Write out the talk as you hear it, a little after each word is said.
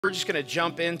We're just going to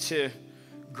jump into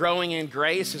growing in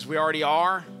grace as we already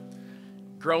are.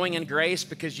 Growing in grace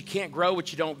because you can't grow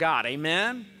what you don't got.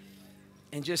 Amen?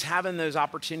 And just having those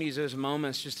opportunities, those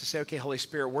moments just to say, okay, Holy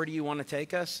Spirit, where do you want to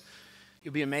take us?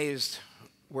 You'll be amazed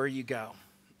where you go.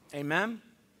 Amen?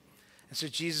 And so,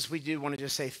 Jesus, we do want to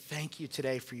just say thank you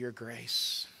today for your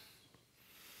grace.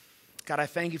 God, I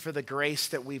thank you for the grace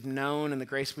that we've known and the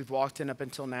grace we've walked in up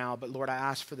until now. But Lord, I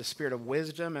ask for the spirit of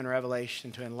wisdom and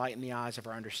revelation to enlighten the eyes of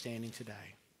our understanding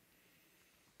today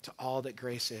to all that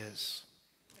grace is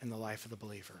in the life of the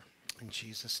believer. In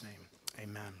Jesus' name,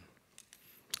 amen.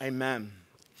 Amen.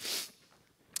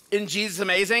 Isn't Jesus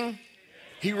amazing?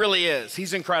 He really is.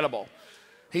 He's incredible.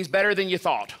 He's better than you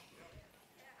thought.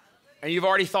 And you've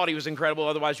already thought he was incredible,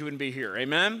 otherwise you wouldn't be here.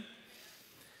 Amen?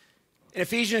 In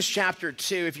Ephesians chapter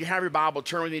 2, if you have your Bible,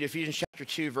 turn with me to Ephesians chapter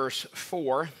 2, verse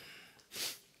 4.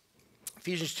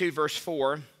 Ephesians 2, verse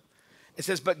 4. It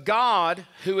says, "But God,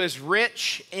 who is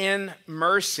rich in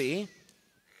mercy,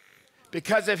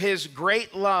 because of his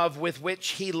great love with which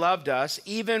he loved us,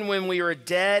 even when we were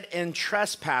dead in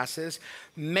trespasses,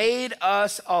 made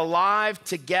us alive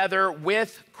together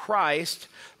with Christ.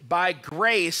 By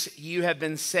grace you have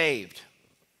been saved."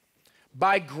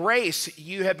 By grace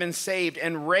you have been saved,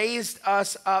 and raised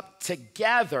us up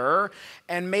together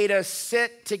and made us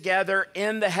sit together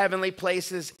in the heavenly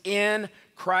places in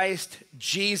Christ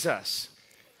Jesus.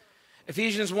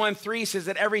 Ephesians 1:3 says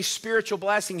that every spiritual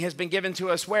blessing has been given to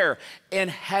us where? In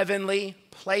heavenly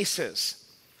places.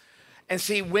 And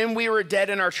see, when we were dead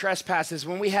in our trespasses,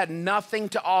 when we had nothing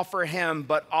to offer him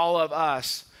but all of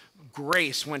us,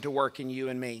 grace went to work in you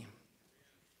and me.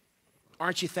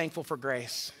 Aren't you thankful for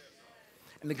grace?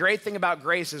 And the great thing about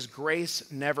grace is grace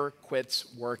never quits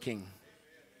working.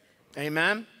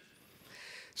 Amen?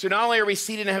 So not only are we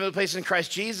seated in heavenly places in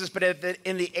Christ Jesus, but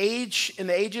in the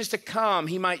ages to come,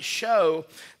 he might show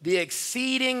the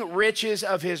exceeding riches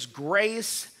of his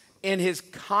grace in his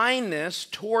kindness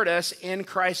toward us in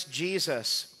Christ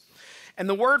Jesus. And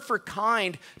the word for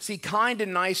kind, see, kind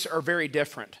and nice are very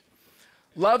different.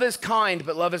 Love is kind,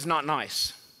 but love is not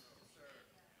nice.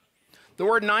 The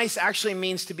word nice actually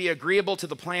means to be agreeable to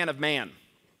the plan of man.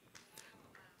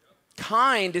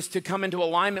 Kind is to come into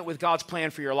alignment with God's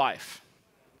plan for your life.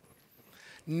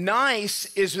 Nice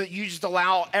is that you just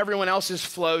allow everyone else's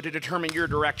flow to determine your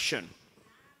direction,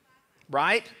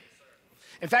 right?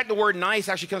 In fact, the word nice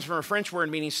actually comes from a French word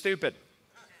meaning stupid.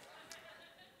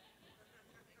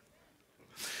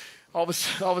 All of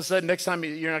a sudden, next time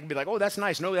you're not going to be like, oh, that's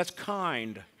nice. No, that's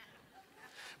kind.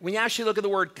 When you actually look at the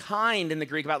word kind in the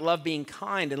Greek, about love being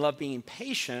kind and love being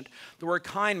patient, the word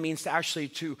kind means to actually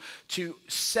to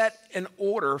set in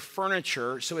order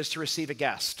furniture so as to receive a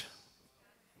guest.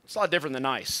 It's a lot different than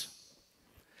nice.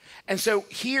 And so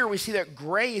here we see that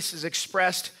grace is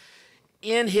expressed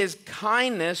in his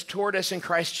kindness toward us in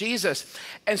Christ Jesus.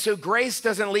 And so grace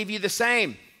doesn't leave you the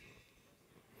same.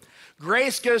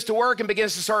 Grace goes to work and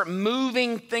begins to start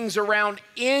moving things around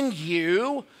in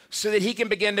you so that he can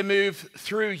begin to move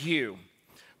through you.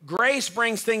 Grace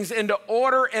brings things into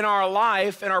order in our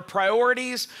life and our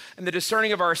priorities and the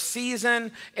discerning of our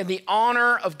season and the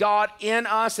honor of God in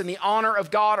us and the honor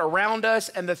of God around us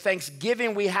and the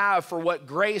thanksgiving we have for what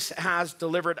grace has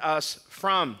delivered us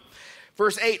from.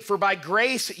 Verse 8, "For by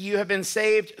grace you have been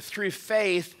saved through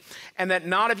faith, and that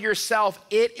not of yourself,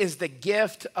 it is the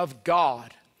gift of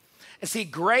God." And see,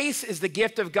 grace is the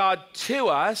gift of God to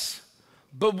us,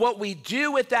 but what we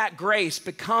do with that grace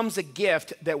becomes a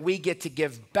gift that we get to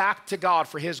give back to God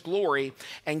for his glory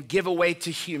and give away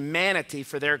to humanity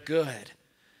for their good.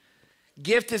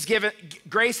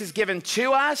 Grace is given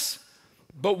to us,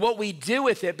 but what we do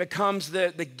with it becomes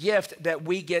the gift that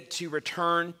we get to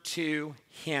return to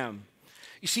him.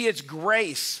 You see, it's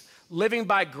grace, living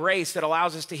by grace, that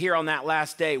allows us to hear on that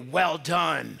last day, "Well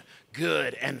done,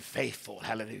 good and faithful."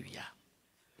 Hallelujah.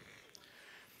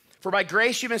 "For by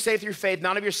grace you've been saved through faith,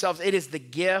 not of yourselves. It is the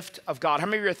gift of God." How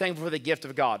many of you are thankful for the gift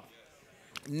of God?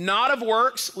 Not of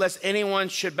works, lest anyone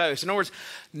should boast. In other words,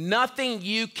 nothing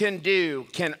you can do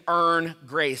can earn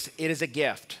grace. It is a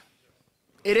gift.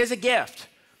 It is a gift,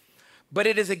 but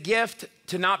it is a gift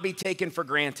to not be taken for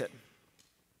granted.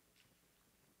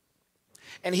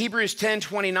 In Hebrews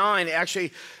 10:29,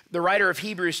 actually, the writer of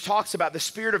Hebrews talks about the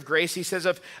spirit of grace. He says,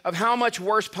 of how much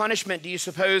worse punishment do you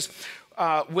suppose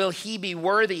will he be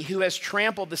worthy who has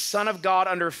trampled the Son of God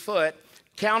underfoot,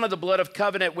 counted the blood of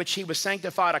covenant which he was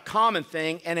sanctified a common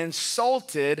thing, and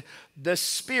insulted the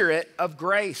Spirit of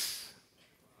grace?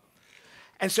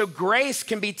 And so grace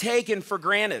can be taken for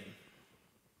granted.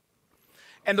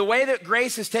 And the way that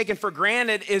grace is taken for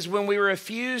granted is when we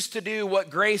refuse to do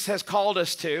what grace has called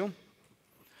us to,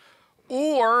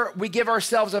 or we give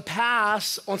ourselves a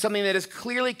pass on something that is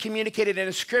clearly communicated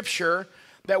in Scripture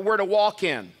that we're to walk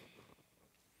in.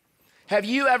 Have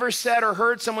you ever said or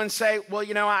heard someone say, well,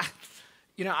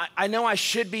 I know I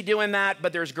should be doing that,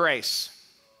 but there's grace?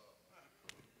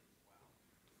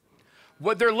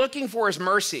 What they're looking for is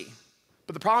mercy.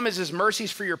 But the problem is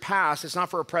mercy's for your past. It's not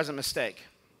for a present mistake.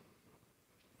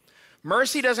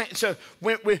 Mercy doesn't, so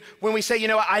when we say,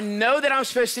 I know that I'm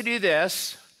supposed to do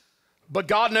this, but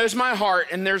God knows my heart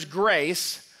and there's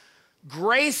grace.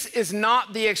 Grace is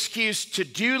not the excuse to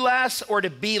do less or to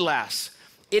be less.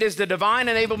 It is the divine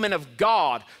enablement of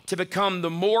God to become the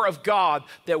more of God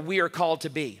that we are called to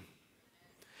be.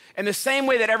 In the same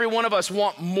way that every one of us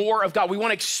want more of God, we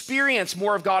want to experience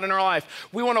more of God in our life.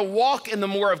 We want to walk in the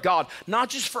more of God, not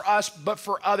just for us, but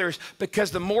for others,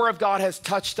 because the more of God has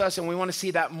touched us and we want to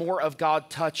see that more of God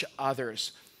touch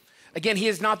others. Again, he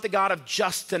is not the God of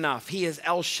just enough. He is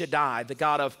El Shaddai, the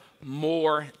God of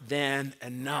more than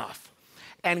enough.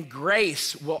 And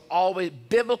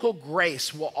biblical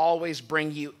grace will always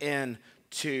bring you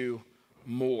into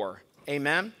more.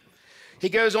 Amen? He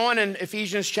goes on in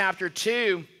Ephesians chapter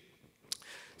 2,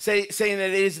 saying that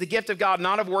it is the gift of God,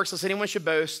 not of works, lest anyone should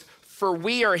boast, for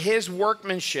we are his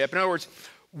workmanship. In other words,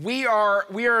 we are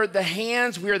the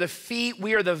hands, we are the feet,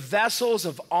 we are the vessels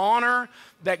of honor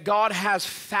that God has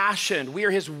fashioned. We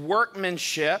are his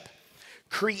workmanship,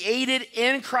 created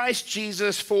in Christ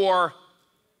Jesus for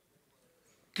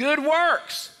good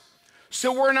works.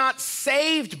 So we're not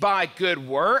saved by good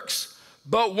works,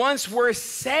 but once we're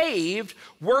saved,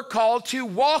 we're called to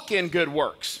walk in good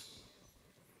works.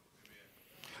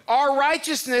 Our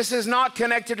righteousness is not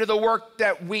connected to the work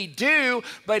that we do,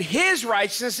 but his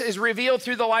righteousness is revealed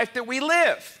through the life that we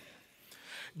live.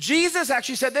 Jesus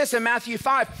actually said this in Matthew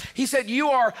 5. He said, you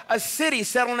are a city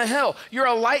set on a hill. You're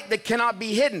a light that cannot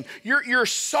be hidden. You're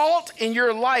salt and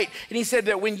you're light. And he said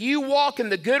that when you walk in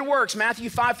the good works, Matthew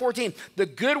 5:14, the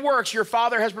good works your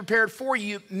Father has prepared for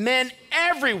you, men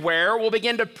everywhere will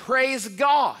begin to praise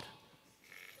God.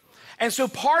 And so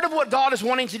part of what God is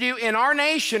wanting to do in our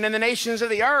nation and the nations of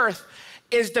the earth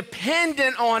is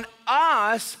dependent on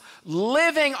us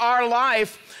living our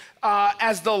life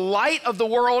as the light of the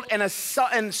world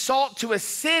and salt to a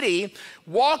city,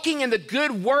 walking in the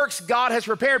good works God has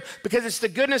prepared, because it's the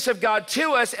goodness of God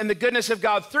to us and the goodness of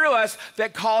God through us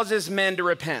that causes men to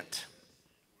repent.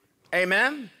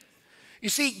 Amen? You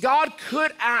see, God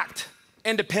could act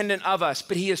independent of us,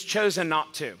 but he has chosen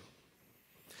not to.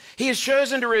 He has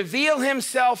chosen to reveal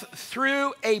himself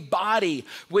through a body,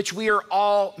 which we are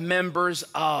all members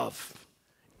of.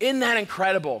 Isn't that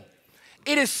incredible?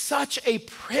 It is such a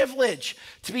privilege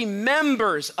to be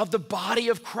members of the body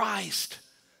of Christ,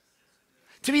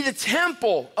 to be the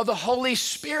temple of the Holy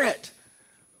Spirit.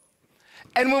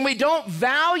 And when we don't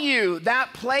value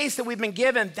that place that we've been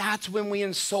given, that's when we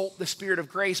insult the Spirit of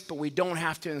grace, but we don't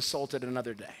have to insult it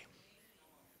another day.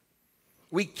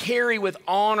 We carry with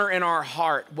honor in our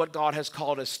heart what God has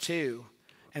called us to,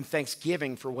 and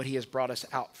thanksgiving for what he has brought us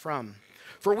out from.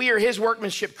 For we are his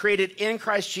workmanship, created in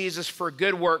Christ Jesus for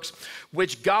good works,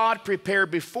 which God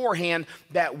prepared beforehand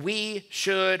that we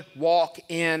should walk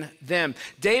in them.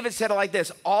 David said it like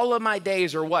this: all of my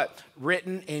days are what?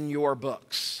 Written in your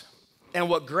books. And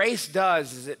what grace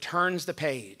does is it turns the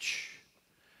page.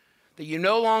 That you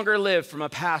no longer live from a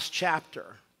past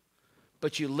chapter,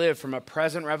 but you live from a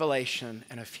present revelation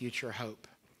and a future hope.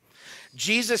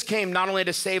 Jesus came not only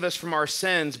to save us from our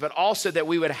sins, but also that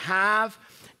we would have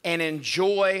and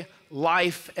enjoy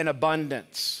life in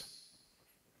abundance.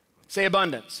 Say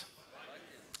abundance.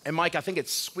 And Mike, I think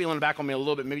it's squealing back on me a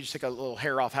little bit. Maybe just take a little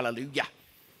hair off. Hallelujah.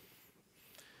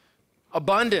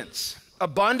 Abundance.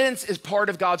 Abundance is part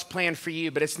of God's plan for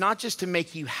you, but it's not just to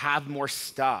make you have more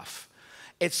stuff.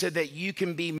 It's so that you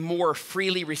can be more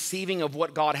freely receiving of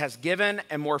what God has given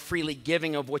and more freely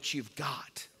giving of what you've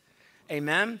got.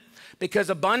 Amen? Because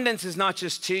abundance is not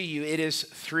just to you, it is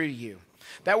through you.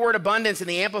 That word abundance in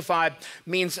the Amplified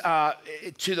means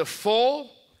to the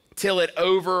full till it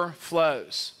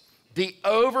overflows. The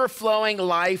overflowing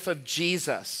life of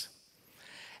Jesus.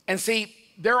 And see,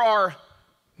 there are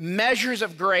measures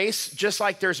of grace just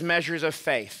like there's measures of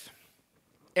faith.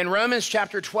 In Romans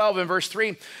chapter 12 and verse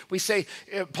 3, we say,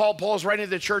 Paul's writing to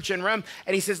the church in Rome,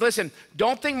 and he says, listen,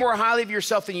 don't think more highly of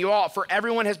yourself than you ought, for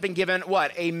everyone has been given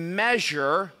what? A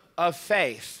measure of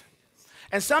faith.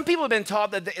 And some people have been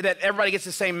taught that everybody gets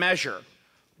the same measure,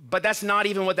 but that's not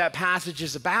even what that passage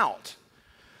is about.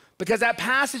 Because that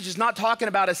passage is not talking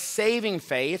about a saving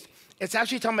faith. It's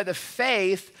actually talking about the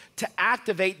faith to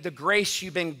activate the grace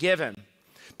you've been given.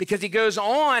 because he goes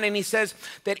on and he says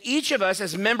that each of us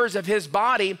as members of his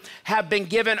body have been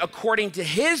given according to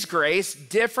his grace,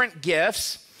 different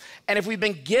gifts. And if we've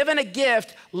been given a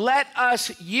gift, let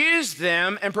us use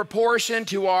them in proportion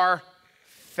to our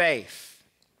faith.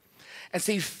 And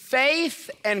see,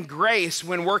 faith and grace,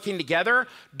 when working together,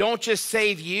 don't just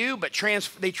save you, but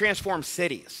they transform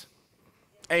cities.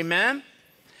 Amen?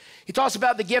 He talks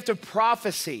about the gift of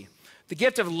prophecy, the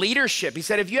gift of leadership. He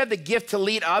said, if you have the gift to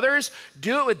lead others,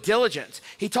 do it with diligence.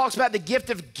 He talks about the gift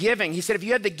of giving. He said, if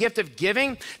you have the gift of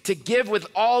giving, to give with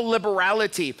all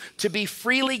liberality, to be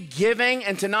freely giving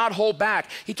and to not hold back.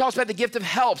 He talks about the gift of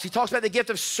helps. He talks about the gift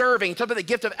of serving. He talks about the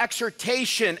gift of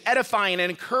exhortation, edifying and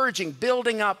encouraging,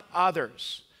 building up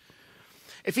others.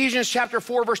 Ephesians chapter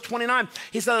 4, verse 29,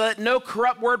 he said, let no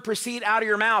corrupt word proceed out of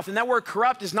your mouth. And that word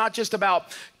corrupt is not just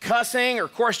about cussing or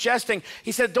coarse jesting.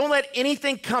 He said, don't let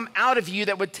anything come out of you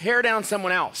that would tear down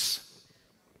someone else.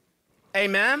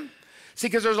 Amen? See,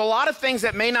 because there's a lot of things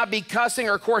that may not be cussing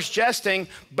or coarse jesting,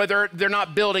 but they're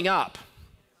not building up.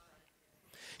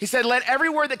 He said, let every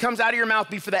word that comes out of your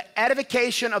mouth be for the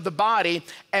edification of the body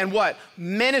and what?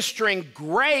 Ministering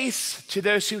grace to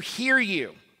those who hear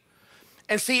you.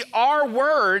 And see, our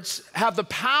words have the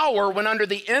power when under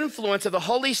the influence of the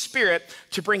Holy Spirit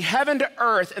to bring heaven to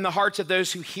earth in the hearts of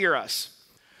those who hear us.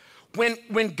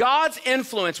 When God's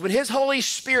influence, when his Holy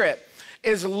Spirit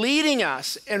is leading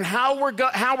us in how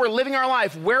we're living our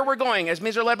life, where we're going, as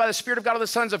means we're led by the Spirit of God or the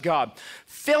sons of God,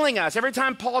 filling us. Every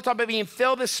time Paul talked about being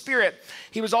filled with the Spirit,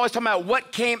 he was always talking about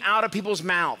what came out of people's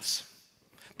mouths,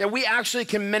 that we actually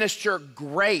can minister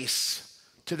grace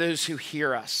to those who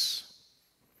hear us.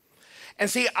 And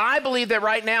see, I believe that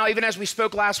right now, even as we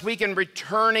spoke last week in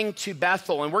returning to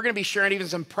Bethel, and we're going to be sharing even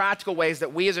some practical ways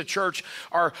that we as a church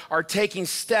are taking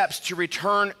steps to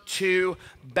return to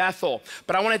Bethel.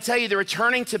 But I want to tell you, the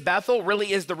returning to Bethel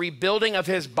really is the rebuilding of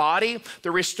his body,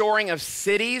 the restoring of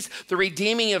cities, the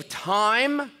redeeming of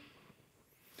time.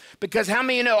 Because how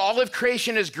many of you know all of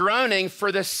creation is groaning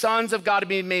for the sons of God to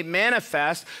be made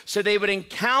manifest so they would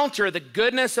encounter the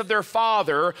goodness of their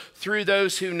Father through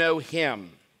those who know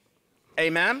him.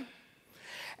 Amen.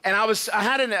 And I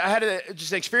had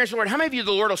just an experience with the Lord. How many of you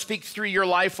the Lord will speak through your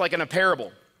life like in a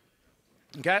parable?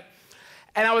 Okay.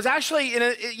 And I was actually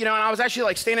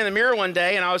like standing in the mirror one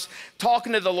day and I was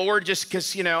talking to the Lord just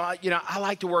because, I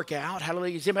like to work out.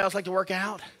 Hallelujah. Does anybody else like to work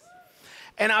out?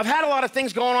 And I've had a lot of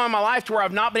things going on in my life to where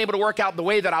I've not been able to work out the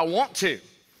way that I want to.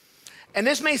 And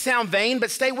this may sound vain,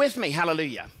 but stay with me.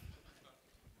 Hallelujah.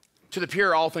 To the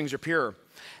pure, all things are pure.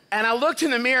 And I looked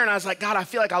in the mirror and I was like, God, I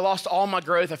feel like I lost all my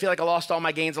growth. I feel like I lost all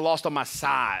my gains. I lost all my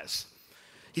size.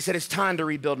 He said, it's time to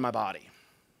rebuild my body.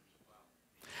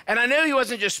 And I knew he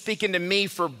wasn't just speaking to me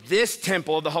for this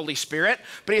temple of the Holy Spirit,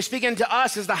 but he was speaking to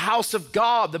us as the house of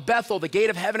God, the Bethel, the gate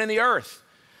of heaven and the earth.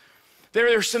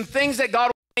 There are some things that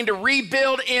God wants to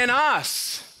rebuild in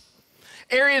us.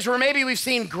 Areas where maybe we've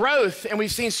seen growth and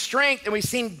we've seen strength and we've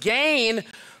seen gain,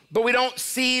 but we don't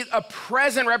see a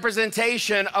present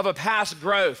representation of a past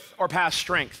growth or past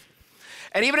strength.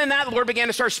 And even in that, the Lord began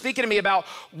to start speaking to me about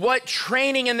what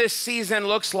training in this season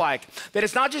looks like. That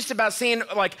it's not just about seeing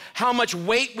like how much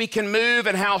weight we can move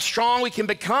and how strong we can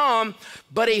become,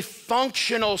 but a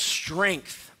functional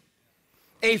strength.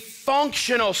 A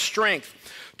functional strength.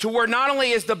 To where not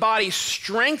only is the body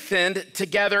strengthened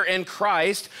together in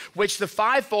Christ, which the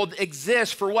fivefold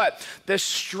exists for what? The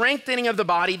strengthening of the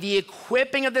body, the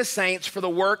equipping of the saints for the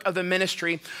work of the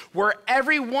ministry, where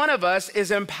every one of us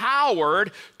is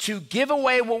empowered to give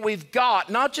away what we've got,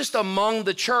 not just among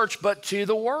the church, but to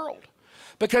the world.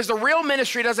 Because the real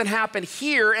ministry doesn't happen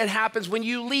here, it happens when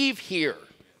you leave here.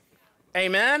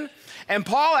 Amen? And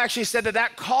Paul actually said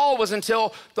that call was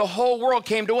until the whole world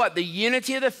came to what? The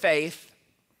unity of the faith,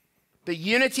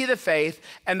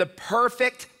 and the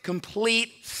perfect,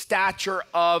 complete stature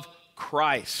of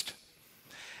Christ.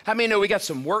 How many know we got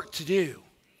some work to do?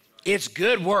 It's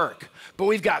good work, but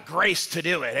we've got grace to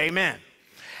do it. Amen.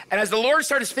 And as the Lord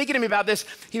started speaking to me about this,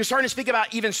 he was starting to speak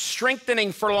about even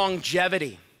strengthening for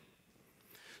longevity.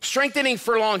 Strengthening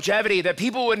for longevity, that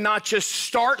people would not just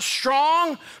start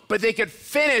strong, but they could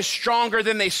finish stronger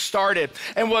than they started.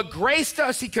 And what grace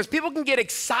does, because people can get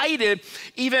excited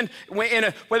even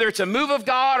whether it's a move of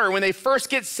God or when they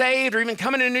first get saved or even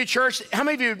coming to a new church. How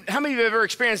many of you have ever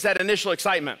experienced that initial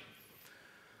excitement?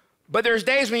 But there's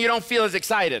days when you don't feel as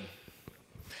excited.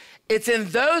 It's in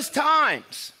those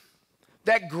times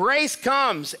that grace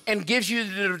comes and gives you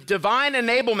the divine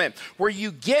enablement where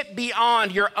you get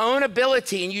beyond your own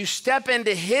ability and you step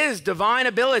into his divine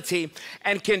ability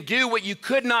and can do what you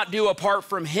could not do apart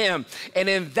from him. And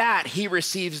in that, he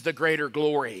receives the greater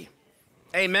glory.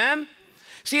 Amen?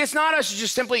 See, it's not us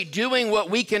just simply doing what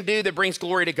we can do that brings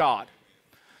glory to God.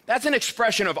 That's an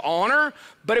expression of honor,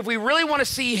 but if we really want to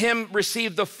see him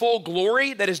receive the full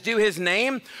glory that is due his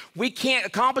name, we can't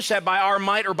accomplish that by our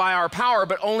might or by our power,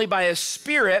 but only by his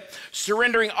Spirit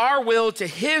surrendering our will to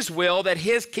his will that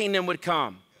his kingdom would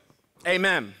come.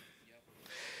 Amen.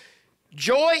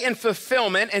 Joy and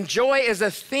fulfillment, and joy is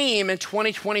a theme in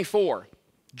 2024.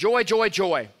 Joy, joy,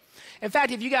 joy. In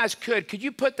fact, if you guys could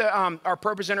you put our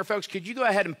ProPresenter folks, could you go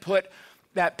ahead and put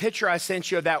that picture I sent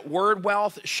you of that word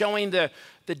wealth showing the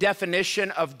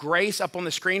definition of grace up on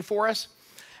the screen for us?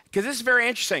 Because this is very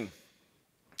interesting.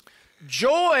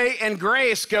 Joy and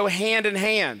grace go hand in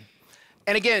hand.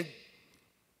 And again,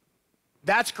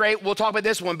 that's great. We'll talk about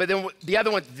this one, but then the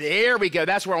other one, there we go.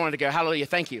 That's where I wanted to go. Hallelujah.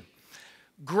 Thank you.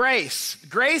 Grace.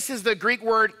 Grace is the Greek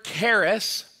word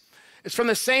charis. It's from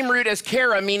the same root as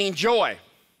chara, meaning joy.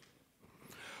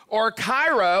 Or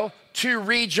chairo, to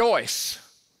rejoice.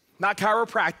 Not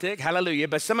chiropractic, hallelujah,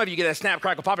 but some of you get that snap,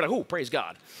 crackle, pop, like, oh, praise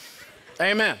God.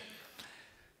 Amen.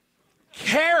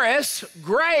 Charis,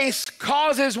 grace,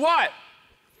 causes what?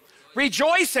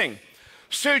 Rejoicing.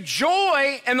 So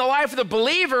joy in the life of the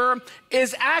believer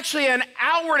is actually an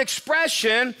outward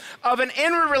expression of an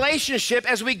inward relationship.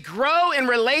 As we grow in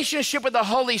relationship with the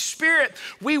Holy Spirit,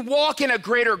 we walk in a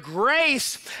greater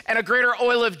grace and a greater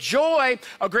oil of joy,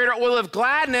 a greater oil of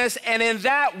gladness, and in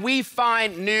that we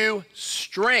find new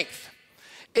strength.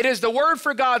 It is the word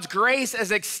for God's grace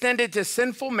as extended to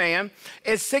sinful man.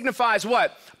 It signifies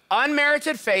what?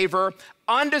 Unmerited favor,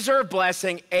 undeserved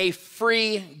blessing, a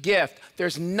free gift.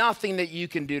 There's nothing that you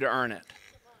can do to earn it.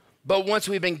 But once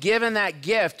we've been given that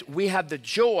gift, we have the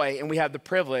joy and we have the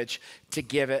privilege to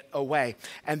give it away.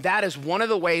 And that is one of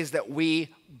the ways that we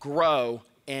grow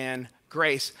in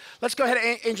grace. Let's go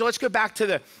ahead, Angel, let's go back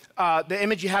to the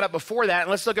image you had up before that. And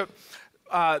let's look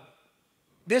at,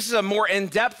 this is a more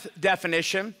in-depth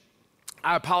definition.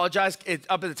 I apologize.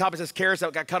 Up at the top it says charis,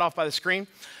 that got cut off by the screen.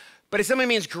 But it simply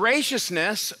means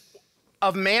graciousness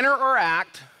of manner or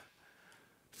act,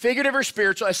 figurative or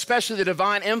spiritual, especially the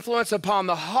divine influence upon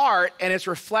the heart and its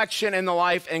reflection in the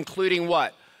life, including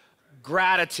what?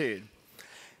 Gratitude.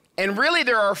 And really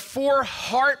there are four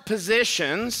heart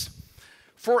positions,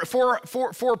 four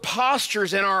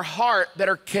postures in our heart that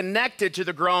are connected to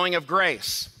the growing of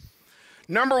grace.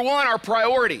 Number one, our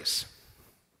priorities.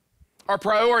 Our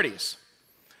priorities.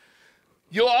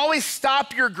 You'll always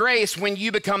stop your grace when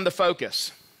you become the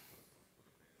focus.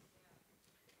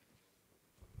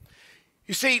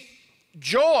 You see,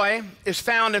 joy is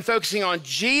found in focusing on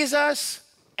Jesus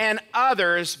and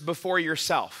others before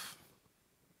yourself.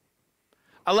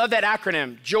 I love that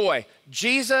acronym, JOY.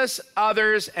 Jesus,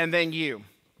 others, and then you.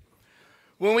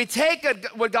 When we take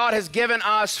what God has given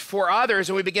us for others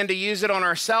and we begin to use it on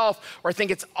ourselves or think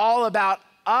it's all about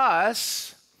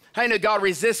us, how do you know God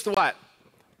resists what?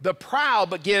 The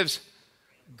proud, but gives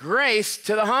grace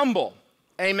to the humble.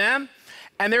 Amen?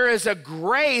 And there is a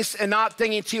grace in not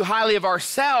thinking too highly of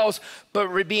ourselves,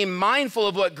 but being mindful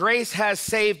of what grace has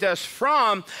saved us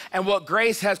from and what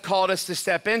grace has called us to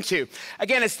step into.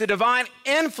 Again, it's the divine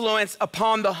influence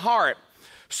upon the heart.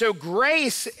 So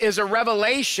grace is a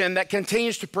revelation that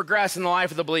continues to progress in the life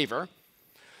of the believer,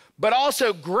 but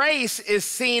also grace is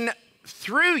seen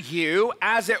through you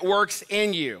as it works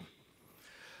in you.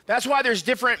 That's why there's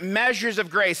different measures of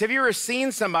grace. Have you ever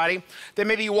seen somebody that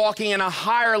may be walking in a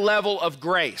higher level of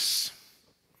grace?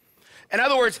 In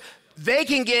other words, they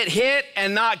can get hit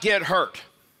and not get hurt.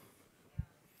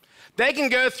 They can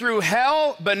go through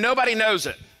hell, but nobody knows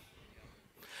it.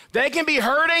 They can be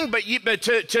hurting, but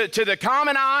to the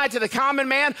common eye, to the common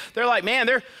man, they're like, man,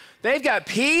 they've got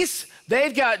peace,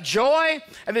 they've got joy.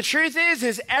 And the truth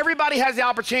is everybody has the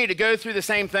opportunity to go through the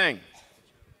same thing.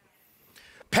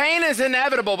 Pain is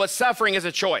inevitable, but suffering is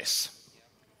a choice.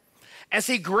 And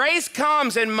see, grace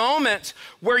comes in moments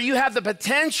where you have the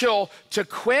potential to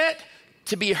quit,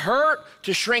 to be hurt,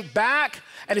 to shrink back,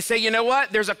 and to say, you know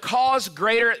what? There's a cause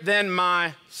greater than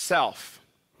myself.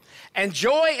 And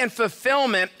joy and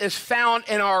fulfillment is found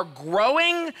in our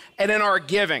growing and in our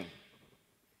giving.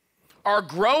 Our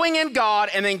growing in God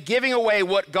and then giving away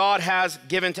what God has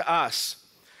given to us.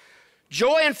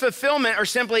 Joy and fulfillment are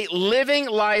simply living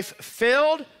life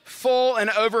filled, full, and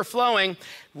overflowing,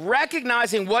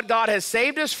 recognizing what God has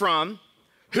saved us from,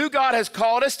 who God has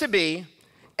called us to be,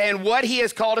 and what he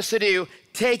has called us to do,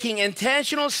 taking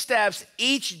intentional steps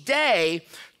each day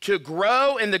to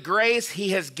grow in the grace he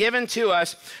has given to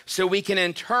us so we can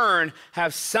in turn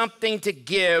have something to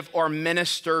give or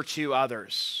minister to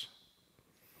others.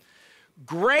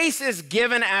 Grace is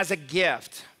given as a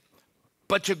gift.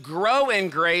 But to grow in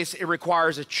grace, it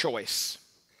requires a choice.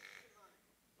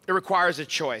 It requires a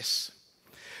choice.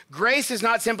 Grace is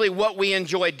not simply what we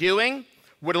enjoy doing,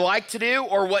 would like to do,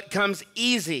 or what comes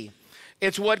easy.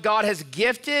 It's what God has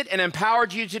gifted and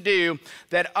empowered you to do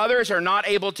that others are not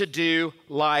able to do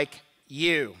like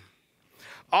you.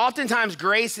 Oftentimes,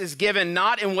 grace is given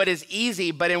not in what is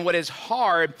easy, but in what is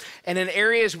hard and in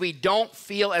areas we don't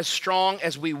feel as strong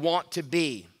as we want to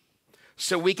be.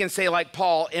 So we can say, like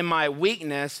Paul, in my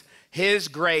weakness, his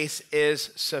grace is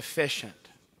sufficient.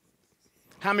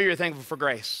 How many of you are thankful for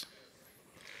grace?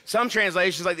 Some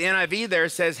translations, like the NIV there,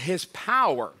 says his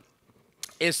power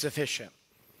is sufficient.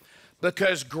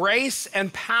 Because grace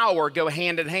and power go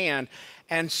hand in hand,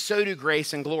 and so do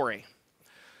grace and glory.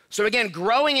 So again,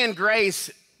 growing in grace,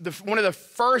 one of the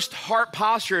first heart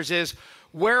postures is,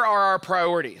 where are our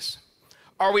priorities?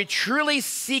 Are we truly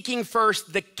seeking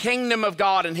first the kingdom of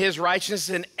God and his righteousness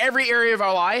in every area of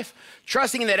our life,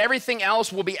 trusting that everything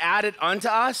else will be added unto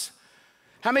us?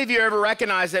 How many of you ever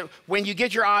recognize that when you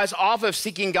get your eyes off of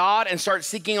seeking God and start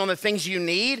seeking on the things you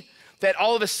need, that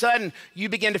all of a sudden you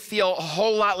begin to feel a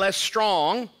whole lot less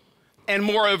strong and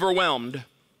more overwhelmed,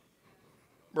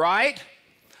 right?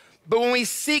 But when we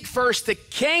seek first the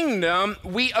kingdom,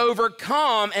 we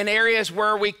overcome in areas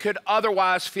where we could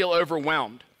otherwise feel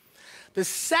overwhelmed. The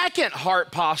second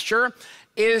heart posture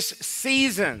is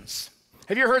seasons.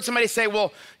 Have you ever heard somebody say,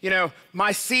 well,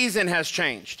 my season has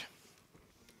changed?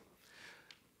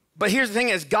 But here's the thing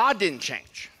is, God didn't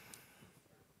change.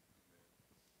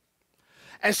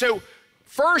 And so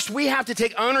first we have to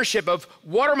take ownership of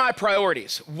what are my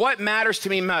priorities? What matters to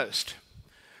me most?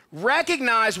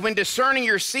 Recognize when discerning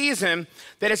your season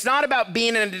that it's not about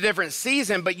being in a different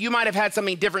season, but you might have had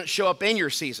something different show up in your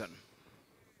season.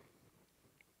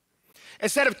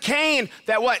 Instead of Cain,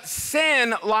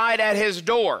 sin lied at his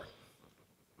door.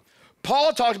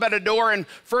 Paul talked about a door in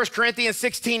 1 Corinthians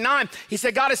 16:9. He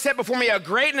said, God has set before me a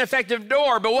great and effective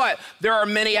door, but there are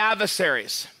many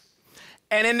adversaries.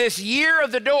 And in this year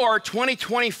of the door,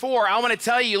 2024, I want to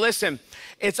tell you, listen,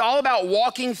 it's all about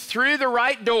walking through the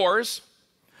right doors,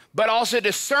 but also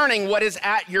discerning what is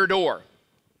at your door.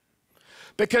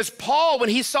 Because Paul, when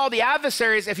he saw the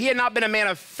adversaries, if he had not been a man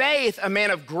of faith, a man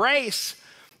of grace,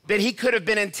 that he could have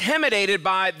been intimidated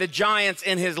by the giants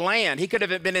in his land. He could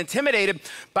have been intimidated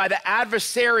by the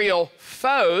adversarial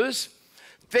foes,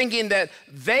 thinking that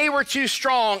they were too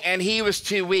strong and he was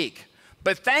too weak.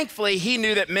 But thankfully, he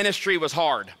knew that ministry was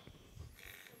hard.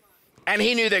 And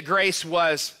he knew that grace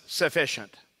was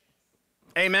sufficient.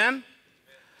 Amen?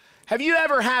 Have you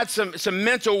ever had some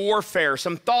mental warfare,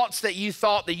 some thoughts that you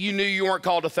thought that you knew you weren't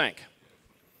called to think?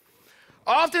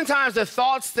 Oftentimes, the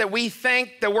thoughts that we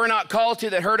think that we're not called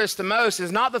to that hurt us the most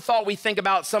is not the thought we think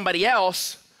about somebody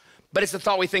else, but it's the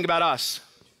thought we think about us.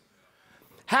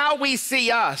 How we see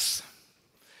us.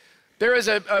 There is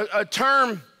a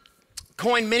term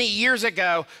coined many years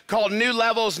ago called new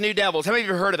levels, new devils. How many of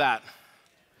you have heard of that?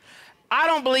 I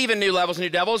don't believe in new levels, new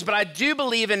devils, but I do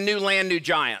believe in new land, new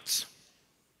giants.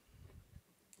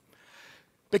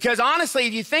 Because honestly,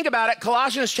 if you think about it,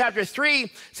 Colossians chapter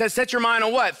 3 says, set your mind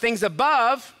on what? Things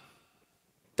above,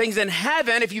 things in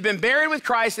heaven. If you've been buried with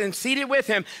Christ and seated with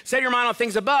him, set your mind on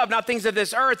things above, not things of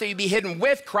this earth, that you be hidden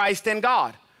with Christ in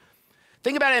God.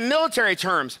 Think about it in military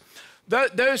terms.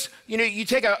 You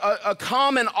take a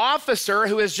common officer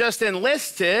who is just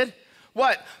enlisted,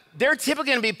 they're typically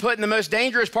going to be put in the most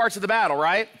dangerous parts of the battle,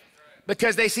 right?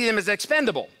 Because they see them as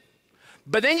expendable.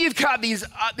 But then you've got these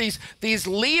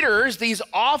leaders, these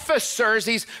officers,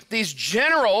 these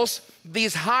generals,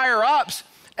 these higher ups,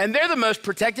 and they're the most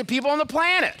protected people on the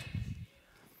planet.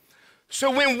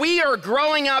 So when we are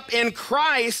growing up in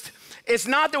Christ, it's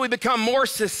not that we become more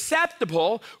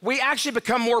susceptible, we actually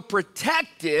become more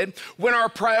protected. When our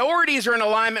priorities are in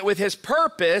alignment with his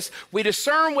purpose, we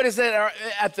discern what is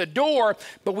at the door,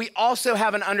 but we also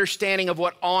have an understanding of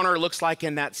what honor looks like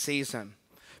in that season.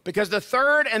 Because the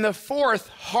third and the fourth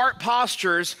heart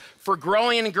postures for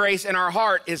growing in grace in our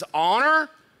heart is honor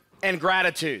and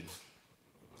gratitude.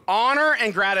 Honor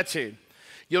and gratitude.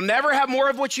 You'll never have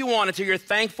more of what you want until you're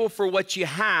thankful for what you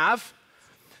have.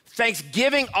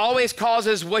 Thanksgiving always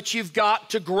causes what you've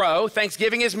got to grow.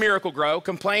 Thanksgiving is miracle grow.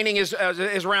 Complaining is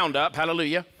Roundup.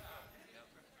 Hallelujah.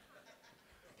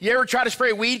 You ever try to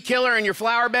spray weed killer in your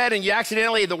flower bed and you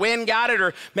accidentally, the wind got it,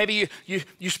 or maybe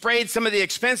you sprayed some of the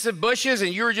expensive bushes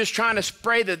and you were just trying to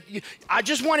spray I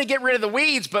just want to get rid of the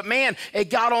weeds, but man,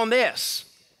 it got on this,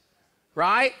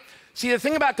 right? See, the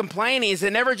thing about complaining is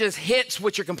it never just hits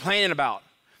what you're complaining about.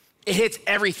 It hits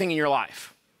everything in your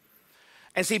life.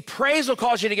 And see, praise will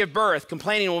cause you to give birth.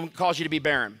 Complaining will cause you to be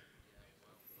barren.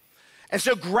 And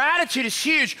so gratitude is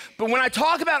huge, but when I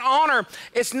talk about honor,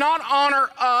 it's not honor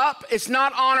up, it's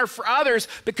not honor for others,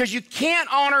 because you can't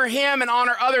honor him and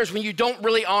honor others when you don't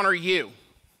really honor you.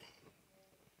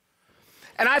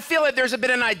 And I feel like there's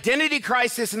been an identity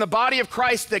crisis in the body of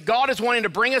Christ that God is wanting to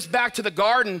bring us back to the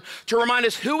garden to remind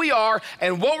us who we are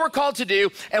and what we're called to do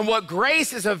and what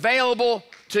grace is available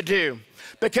to do.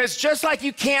 Because just like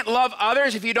you can't love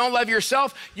others if you don't love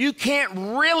yourself, you can't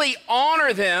really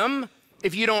honor them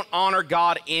if you don't honor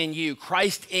God in you,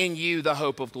 Christ in you, the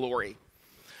hope of glory.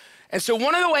 And so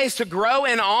one of the ways to grow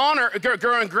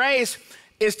in grace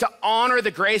is to honor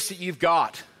the grace that you've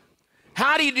got.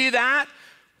 How do you do that?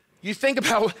 You think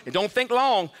about, don't think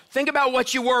long, think about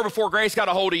what you were before grace got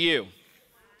a hold of you.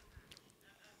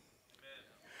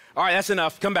 All right, that's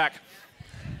enough, come back.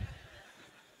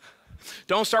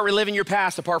 Don't start reliving your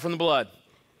past apart from the blood.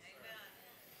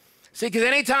 See, because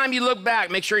anytime you look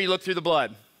back, make sure you look through the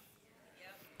blood.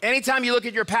 Anytime you look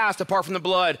at your past apart from the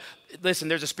blood, listen,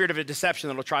 there's a spirit of a deception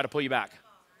that'll try to pull you back.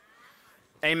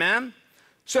 Amen?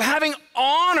 So having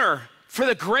honor for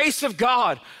the grace of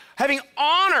God, having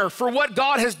honor for what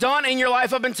God has done in your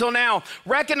life up until now,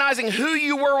 recognizing who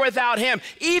you were without him.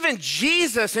 Even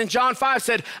Jesus in John 5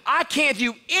 said, I can't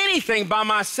do anything by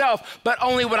myself, but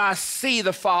only what I see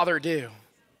the Father do.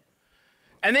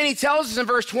 And then he tells us in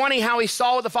verse 20 how he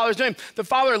saw what the Father's doing. The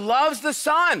Father loves the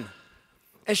Son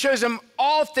and shows him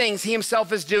all things he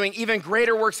himself is doing, even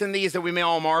greater works than these, that we may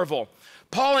all marvel.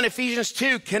 Paul in Ephesians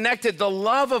 2 connected the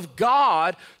love of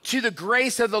God to the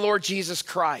grace of the Lord Jesus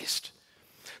Christ.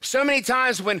 So many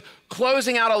times when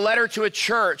closing out a letter to a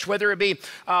church, whether it be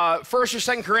 1st or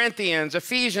 2nd Corinthians,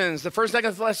 Ephesians, the 1st,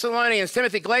 2nd Thessalonians,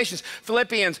 Timothy, Galatians,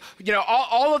 Philippians,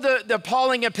 all of the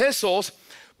Pauline epistles,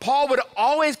 Paul would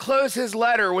always close his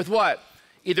letter with what?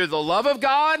 Either the love of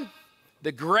God,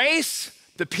 the grace,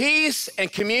 the peace,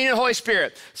 and communion of the Holy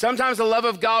Spirit. Sometimes the love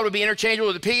of God would be interchangeable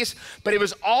with the peace, but it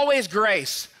was always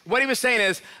grace. What he was saying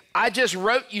is, I just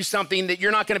wrote you something that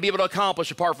you're not going to be able to accomplish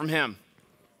apart from him.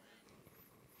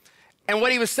 And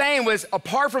what he was saying was,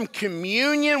 apart from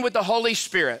communion with the Holy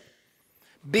Spirit,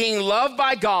 being loved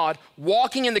by God,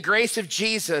 walking in the grace of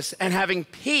Jesus, and having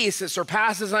peace that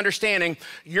surpasses understanding,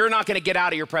 you're not going to get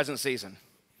out of your present season.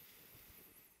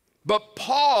 But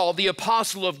Paul, the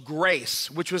apostle of grace,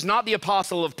 which was not the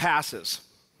apostle of passes,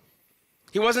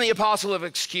 he wasn't the apostle of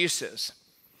excuses.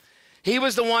 He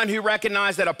was the one who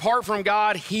recognized that apart from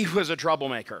God, he was a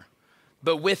troublemaker,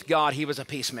 but with God, he was a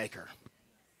peacemaker.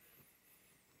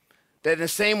 That in the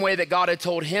same way that God had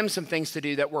told him some things to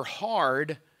do that were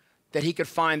hard, that he could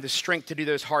find the strength to do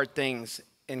those hard things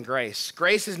in grace.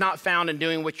 Grace is not found in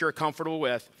doing what you're comfortable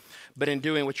with, but in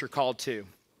doing what you're called to.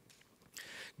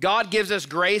 God gives us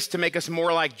grace to make us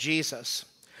more like Jesus.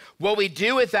 What we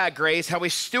do with that grace, how we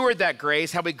steward that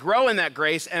grace, how we grow in that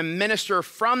grace and minister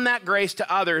from that grace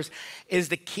to others is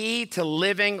the key to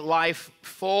living life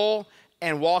full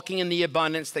and walking in the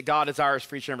abundance that God desires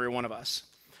for each and every one of us.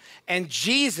 And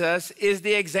Jesus is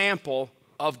the example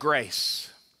of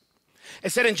grace.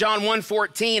 It said in John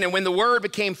 1:14, and when the Word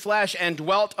became flesh and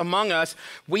dwelt among us,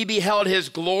 we beheld his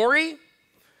glory,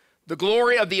 the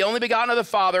glory of the only begotten of the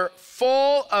Father,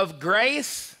 full of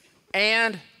grace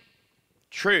and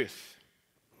truth.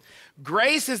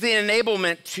 Grace is the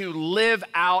enablement to live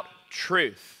out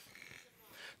truth,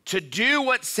 to do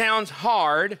what sounds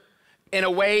hard in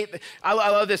a way. I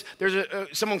love this. There's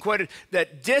someone quoted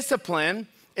that discipline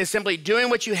is simply doing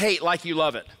what you hate like you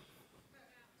love it.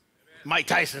 Mike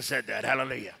Tyson said that,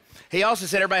 hallelujah. He also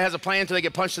said everybody has a plan until they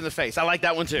get punched in the face. I like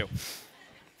that one too.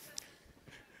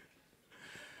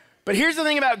 But here's the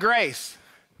thing about grace.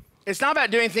 It's not about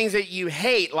doing things that you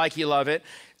hate like you love it,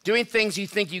 doing things you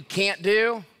think you can't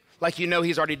do like you know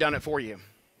he's already done it for you.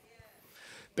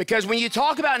 Because when you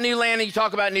talk about new land and you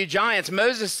talk about new giants,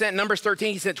 Moses sent, Numbers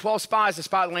 13, he sent 12 spies to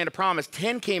spy the land of promise.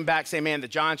 10 came back saying, man, the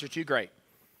giants are too great.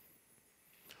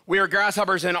 We are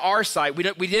grasshoppers in our sight. We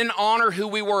didn't honor who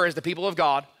we were as the people of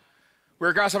God. We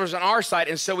were grasshoppers in our sight,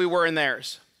 and so we were in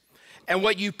theirs. And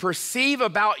what you perceive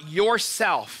about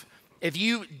yourself, if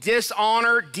you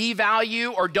dishonor,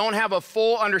 devalue, or don't have a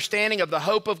full understanding of the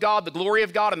hope of God, the glory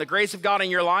of God, and the grace of God in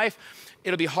your life,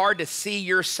 it'll be hard to see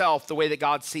yourself the way that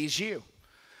God sees you.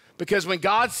 Because when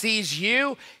God sees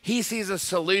you, he sees a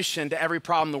solution to every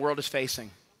problem the world is facing.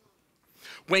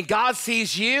 When God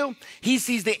sees you, he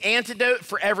sees the antidote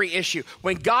for every issue.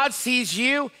 When God sees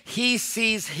you, he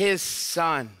sees his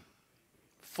Son,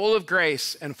 full of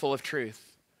grace and full of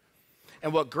truth.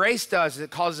 And what grace does is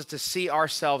it causes us to see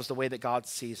ourselves the way that God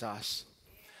sees us.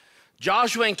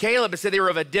 Joshua and Caleb said they were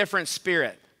of a different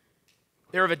spirit.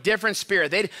 They were of a different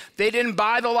spirit. They didn't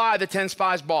buy the lie the 10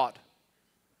 spies bought.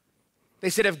 They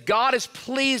said, if God is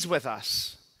pleased with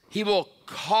us, he will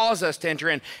cause us to enter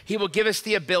in. He will give us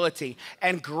the ability.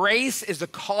 And grace is the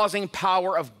causing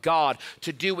power of God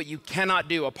to do what you cannot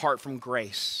do apart from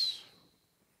grace.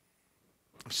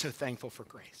 I'm so thankful for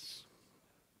grace.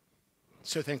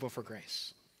 So thankful for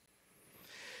grace.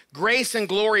 Grace and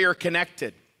glory are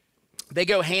connected. They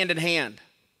go hand in hand.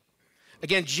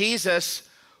 Again, Jesus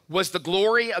was the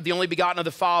glory of the only begotten of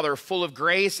the Father, full of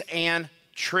grace and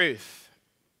truth.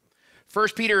 1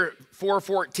 Peter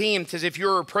 4:14 says, if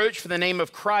you're reproached for the name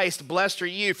of Christ, blessed are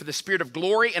you, for the Spirit of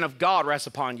glory and of God rests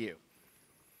upon you.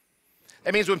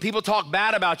 That means when people talk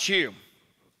bad about you,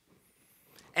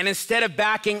 and instead of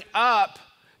backing up,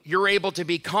 you're able to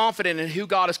be confident in who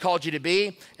God has called you to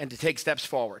be and to take steps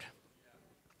forward.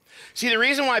 See, the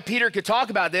reason why Peter could talk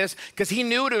about this, because he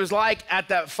knew what it was like at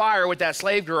that fire with that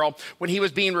slave girl when he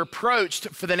was being reproached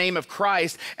for the name of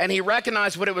Christ, and he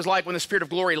recognized what it was like when the Spirit of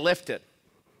glory lifted,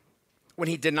 when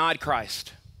he denied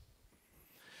Christ.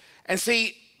 And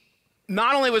see,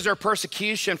 not only was there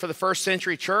persecution for the first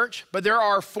century church, but there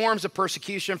are forms of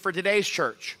persecution for today's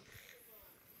church.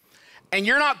 And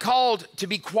you're not called to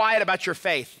be quiet about your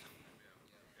faith.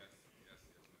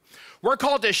 We're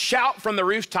called to shout from the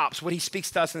rooftops what he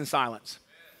speaks to us in silence.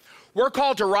 We're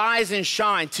called to rise and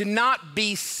shine, to not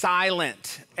be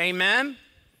silent, amen?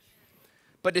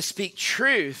 But to speak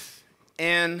truth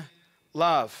in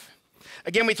love.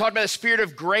 Again, we talked about the spirit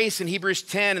of grace in Hebrews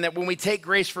 10, and that when we take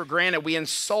grace for granted, we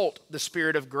insult the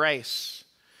spirit of grace.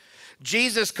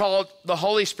 Jesus called the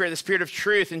Holy Spirit the Spirit of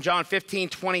truth in John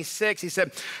 15:26. He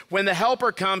said, when the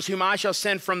Helper comes, whom I shall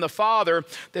send from the Father,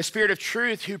 the Spirit of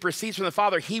truth who proceeds from the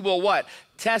Father, he will what?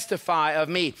 Testify of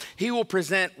me. He will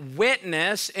present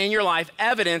witness in your life,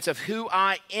 evidence of who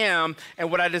I am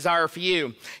and what I desire for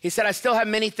you. He said, I still have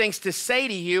many things to say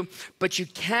to you, but you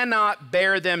cannot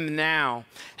bear them now.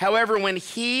 However, when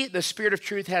he, the Spirit of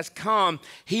truth, has come,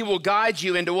 he will guide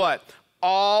you into what?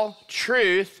 All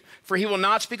truth. For he will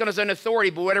not speak on his own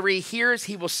authority, but whatever he hears,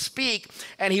 he will speak,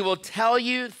 and he will tell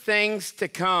you things to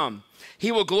come.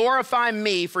 He will glorify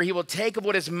me, for he will take of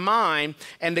what is mine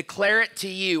and declare it to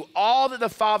you. All that the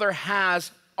Father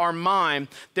has are mine.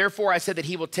 Therefore, I said that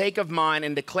he will take of mine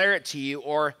and declare it to you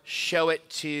or show it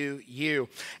to you.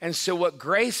 And so what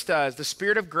grace does, the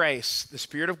Spirit of grace, the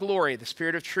Spirit of glory, the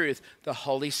Spirit of truth, the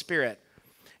Holy Spirit,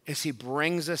 is he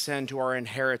brings us into our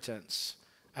inheritance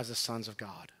as the sons of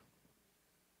God.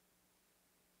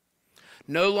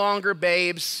 No longer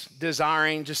babes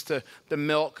desiring just the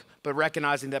milk, but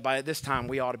recognizing that by this time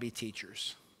we ought to be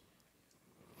teachers.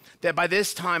 That by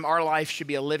this time our life should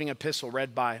be a living epistle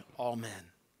read by all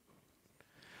men.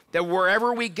 That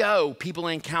wherever we go, people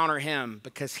encounter him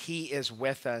because he is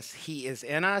with us, he is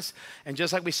in us. And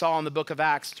just like we saw in the book of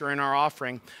Acts during our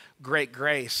offering, great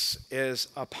grace is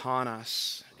upon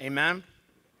us. Amen?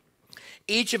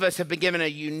 Each of us have been given a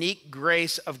unique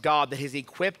grace of God that has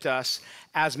equipped us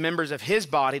as members of his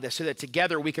body so that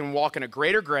together we can walk in a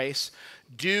greater grace,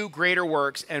 do greater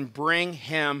works, and bring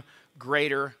him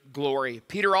greater glory.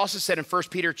 Peter also said in 1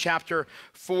 Peter chapter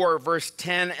 4, verse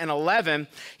 10 and 11,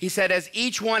 he said, as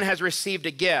each one has received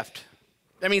a gift,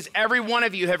 that means every one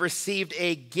of you have received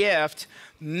a gift,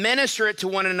 minister it to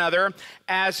one another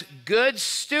as good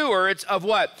stewards of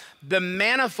what? The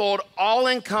manifold,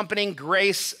 all-encompassing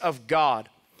grace of God.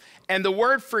 And the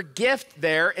word for gift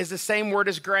there is the same word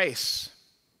as grace.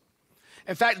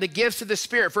 In fact, the gifts of the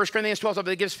Spirit, 1 Corinthians 12,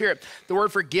 the gift of the Spirit, the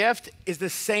word for gift is the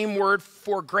same word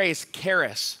for grace,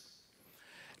 charis.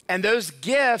 And those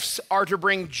gifts are to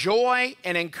bring joy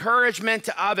and encouragement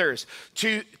to others,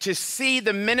 to see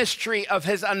the ministry of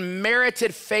his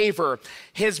unmerited favor,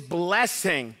 his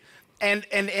blessing, and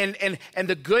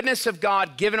the goodness of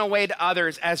God given away to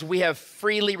others as we have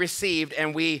freely received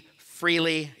and we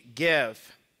freely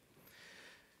give.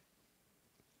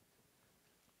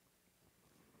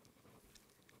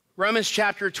 Romans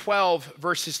chapter 12,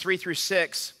 verses 3 through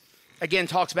 6, again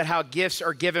talks about how gifts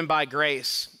are given by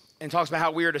grace and talks about how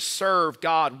we are to serve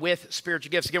God with spiritual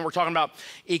gifts. Again, we're talking about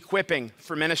equipping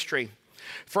for ministry.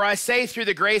 For I say through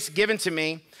the grace given to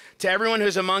me, to everyone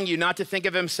who's among you, not to think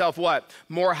of himself what?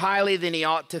 More highly than he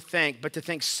ought to think, but to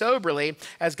think soberly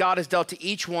as God has dealt to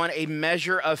each one a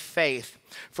measure of faith.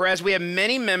 For as we have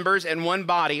many members in one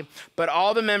body, but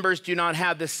all the members do not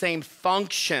have the same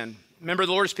function. Remember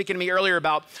the Lord was speaking to me earlier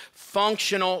about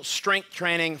functional strength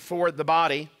training for the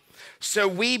body. So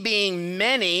we being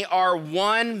many are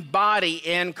one body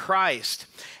in Christ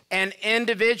and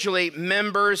individually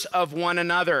members of one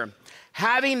another.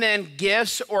 Having then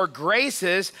gifts or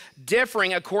graces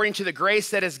differing according to the grace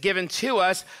that is given to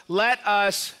us, let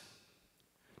us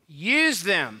use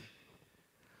them.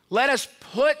 Let us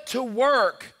put to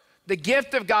work the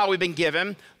gift of God we've been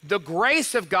given, the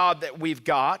grace of God that we've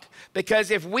got,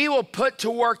 because if we will put to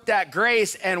work that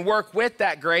grace and work with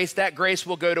that grace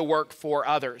will go to work for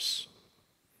others.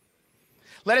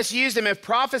 Let us use them. If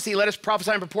prophecy, let us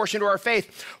prophesy in proportion to our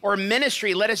faith. Or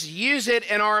ministry, let us use it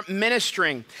in our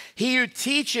ministering. He who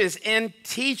teaches in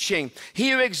teaching. He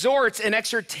who exhorts in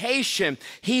exhortation.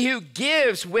 He who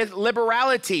gives with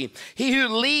liberality. He who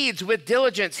leads with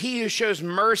diligence. He who shows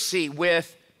mercy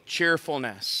with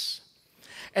cheerfulness.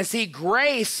 And see,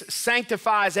 grace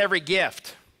sanctifies every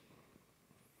gift.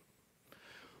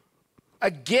 A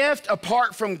gift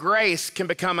apart from grace can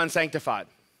become unsanctified.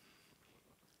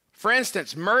 For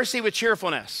instance, mercy with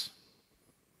cheerfulness.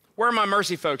 Where are my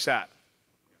mercy folks at?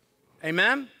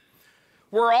 Amen?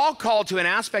 We're all called to an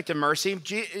aspect of mercy.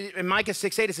 In Micah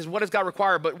 6:8, it says, what does God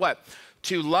require but what?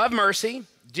 To love mercy,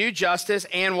 do justice,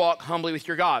 and walk humbly with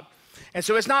your God. And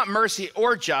so it's not mercy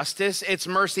or justice, it's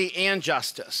mercy and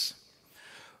justice.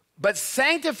 But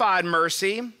sanctified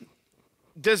mercy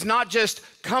does not just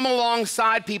come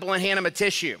alongside people and hand them a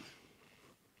tissue.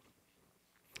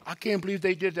 I can't believe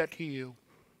they did that to you.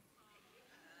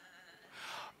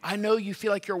 I know you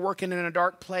feel like you're working in a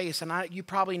dark place, and you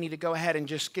probably need to go ahead and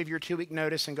just give your 2-week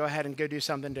notice and go ahead and go do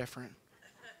something different.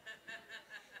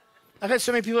 I've had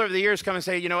so many people over the years come and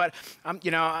say, you know what,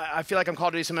 I feel like I'm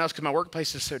called to do something else because my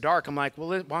workplace is so dark. I'm like, well,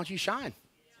 why don't you shine?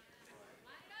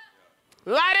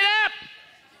 Light it up!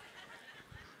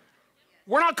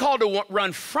 We're not called to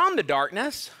run from the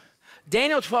darkness.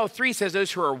 Daniel 12:3 says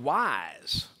those who are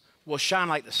wise will shine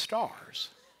like the stars.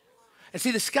 And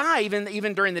see, the sky,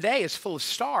 even during the day, is full of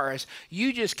stars.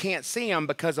 You just can't see them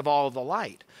because of all of the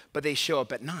light, but they show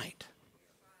up at night.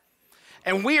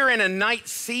 And we are in a night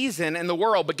season in the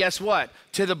world, but guess what?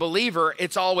 To the believer,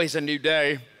 it's always a new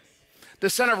day. The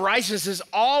Son of Righteousness is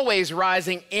always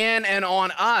rising in and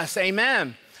on us,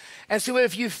 amen. And so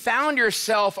if you found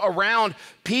yourself around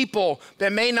people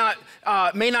that may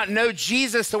not know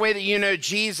Jesus the way that you know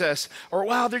Jesus, or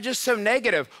wow, they're just so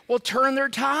negative, well, turn their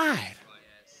tide.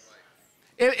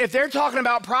 If they're talking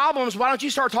about problems, why don't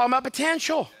you start talking about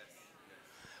potential?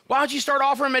 Why don't you start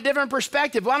offering them a different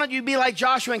perspective? Why don't you be like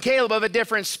Joshua and Caleb of a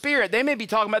different spirit? They may be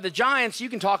talking about the giants. You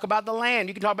can talk about the land.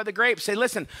 You can talk about the grapes. Say,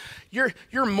 listen,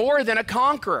 you're more than a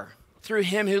conqueror through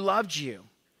him who loved you.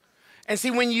 And see,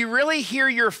 when you really hear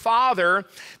your Father,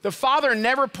 the Father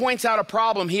never points out a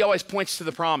problem. He always points to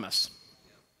the promise.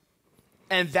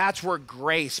 And that's where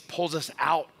grace pulls us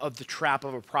out of the trap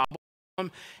of a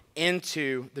problem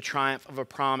into the triumph of a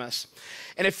promise.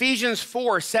 In Ephesians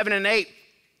 4:7-8,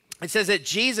 it says that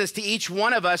Jesus, to each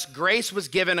one of us, grace was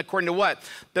given according to what?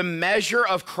 The measure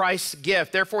of Christ's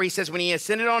gift. Therefore, he says, when he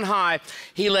ascended on high,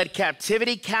 he led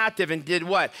captivity captive and did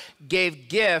what? Gave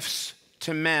gifts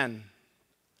to men.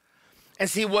 And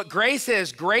see, what grace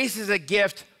is a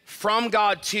gift from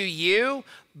God to you,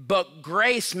 but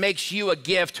grace makes you a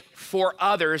gift for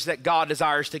others that God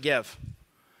desires to give.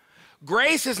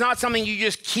 Grace is not something you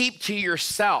just keep to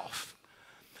yourself.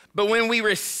 But when we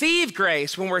receive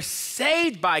grace, when we're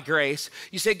saved by grace,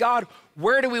 you say, God,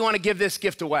 where do we want to give this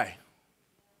gift away?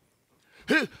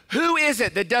 Who is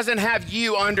it that doesn't have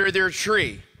you under their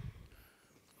tree?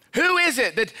 Who is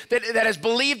it that has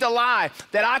believed a lie,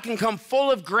 that I can come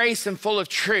full of grace and full of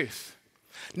truth?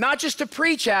 Not just to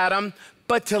preach at them,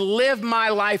 but to live my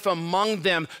life among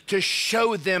them, to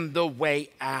show them the way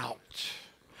out.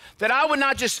 That I would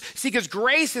not just, see, because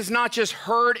grace is not just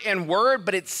heard in word,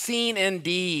 but it's seen in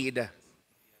deed.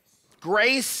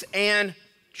 Grace and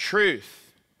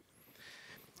truth.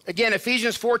 Again,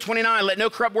 Ephesians 4:29, let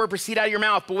no corrupt word proceed out of your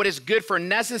mouth, but what is good for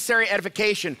necessary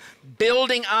edification,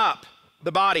 building up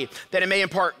the body, that it may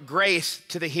impart grace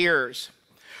to the hearers.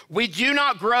 We do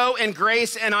not grow in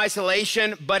grace and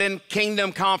isolation, but in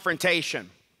kingdom confrontation.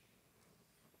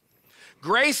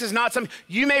 Grace is not something,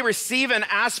 you may receive an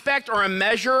aspect or a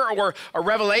measure or a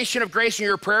revelation of grace in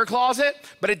your prayer closet,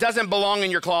 but it doesn't belong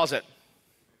in your closet.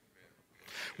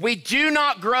 We do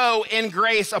not grow in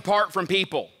grace apart from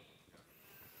people.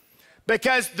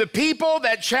 Because the people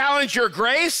that challenge your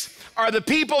grace are the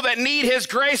people that need his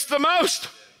grace the most.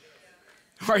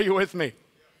 Are you with me?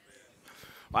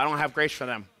 Well, I don't have grace for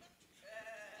them.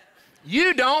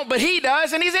 You don't, but he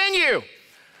does, and he's in you.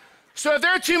 So if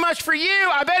they're too much for you,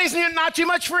 I bet he's not too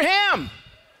much for him.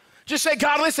 Just say,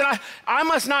 God, listen, I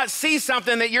must not see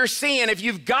something that you're seeing if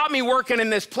you've got me working in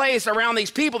this place around these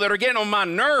people that are getting on my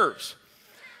nerves.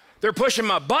 They're pushing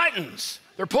my buttons.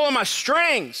 They're pulling my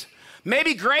strings.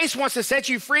 Maybe grace wants to set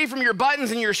you free from your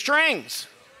buttons and your strings.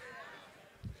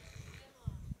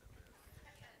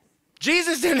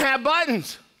 Jesus didn't have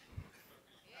buttons.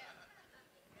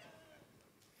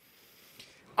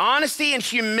 Honesty and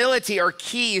humility are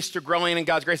keys to growing in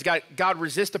God's grace. God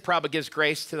resists the proud but gives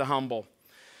grace to the humble.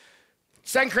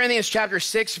 2 Corinthians chapter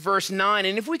 6, verse 9.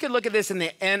 And if we could look at this in the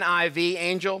NIV,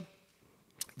 Angel,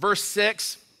 verse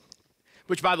 6,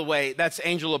 which, by the way, that's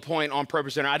Angel LaPointe on Pro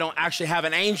Presenter. I don't actually have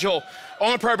an angel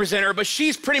on Pro Presenter, but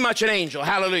she's pretty much an angel.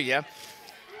 Hallelujah.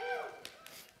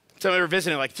 Some of you are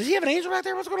visiting like, does he have an angel right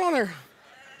there? What's going on there?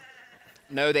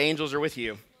 No, the angels are with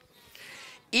you.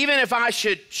 Even if I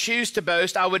should choose to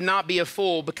boast, I would not be a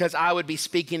fool because I would be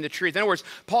speaking the truth. In other words,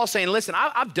 Paul's saying, listen,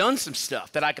 I've done some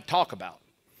stuff that I could talk about,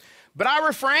 but I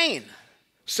refrain.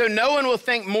 So no one will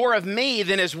think more of me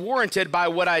than is warranted by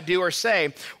what I do or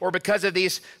say, or because of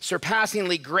these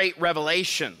surpassingly great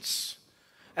revelations.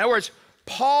 In other words,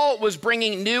 Paul was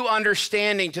bringing new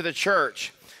understanding to the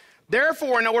church.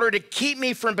 Therefore, in order to keep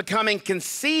me from becoming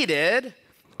conceited,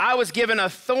 I was given a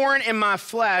thorn in my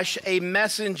flesh, a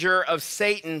messenger of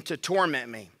Satan to torment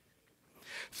me.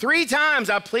 3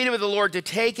 times I pleaded with the Lord to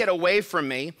take it away from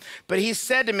me, but he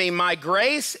said to me, my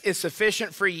grace is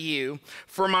sufficient for you,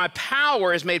 for my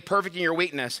power is made perfect in your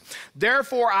weakness.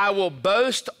 Therefore, I will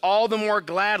boast all the more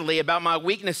gladly about my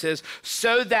weaknesses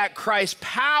so that Christ's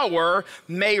power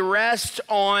may rest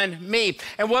on me.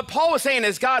 And what Paul was saying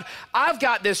is, God, I've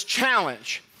got this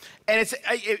challenge. And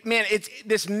it's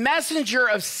this messenger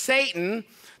of Satan,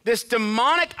 this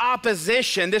demonic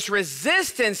opposition, this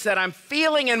resistance that I'm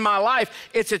feeling in my life,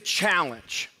 it's a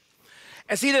challenge.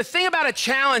 And see, the thing about a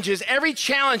challenge is every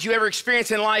challenge you ever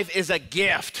experience in life is a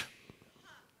gift.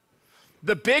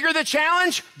 The bigger the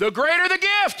challenge, the greater the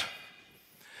gift.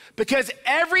 Because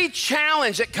every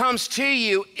challenge that comes to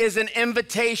you is an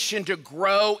invitation to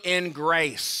grow in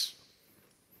grace.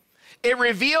 It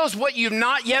reveals what you've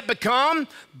not yet become,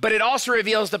 but it also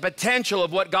reveals the potential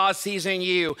of what God sees in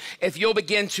you if you'll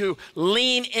begin to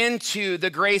lean into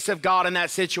the grace of God in that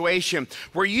situation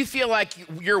where you feel like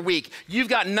you're weak, you've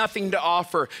got nothing to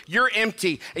offer, you're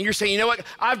empty, and you're saying, you know what,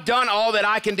 I've done all that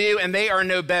I can do and they are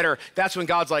no better. That's when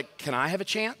God's like, can I have a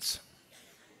chance?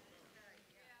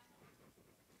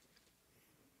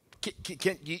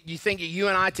 You think you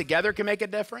and I together can make a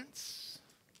difference?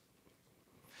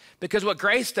 Because what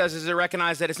grace does is it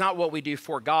recognizes that it's not what we do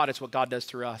for God, it's what God does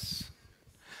through us.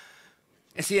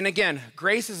 And see, and again,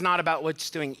 grace is not about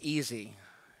what's doing easy.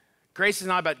 Grace is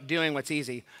not about doing what's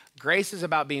easy. Grace is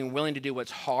about being willing to do what's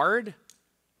hard,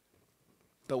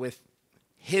 but with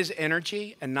his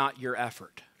energy and not your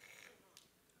effort.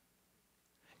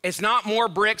 It's not more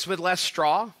bricks with less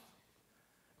straw.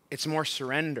 It's more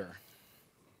surrender.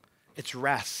 It's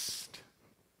rest.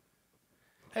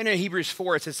 I know in Hebrews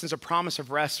 4, it says, since a promise of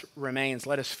rest remains,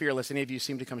 let us fear, lest any of you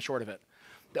seem to come short of it.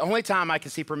 The only time I can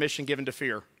see permission given to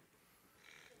fear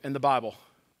in the Bible.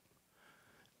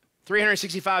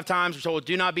 365 times we're told,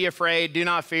 do not be afraid, do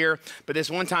not fear. But this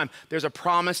one time, there's a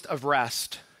promise of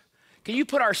rest. Can you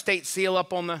put our state seal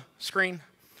up on the screen?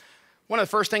 One of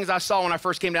the first things I saw when I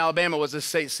first came to Alabama was this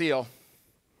state seal.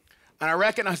 And I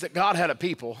recognized that God had a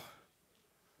people.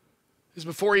 This is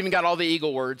before he even got all the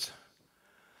eagle words.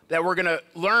 That we're gonna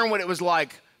learn what it was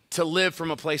like to live from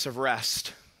a place of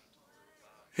rest.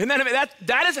 Isn't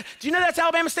that is, do you know that's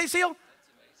Alabama State Seal?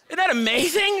 Isn't that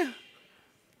amazing?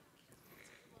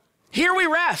 Here we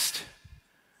rest.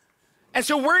 And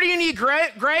so where do you need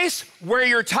grace? Where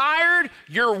you're tired,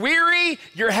 you're weary,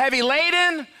 you're heavy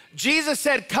laden. Jesus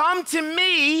said, come to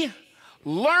me,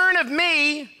 learn of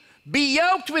me, be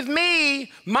yoked with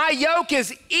me. My yoke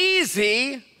is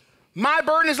easy. My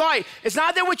burden is light. It's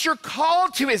not that what you're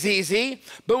called to is easy,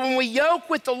 but when we yoke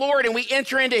with the Lord and we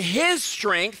enter into his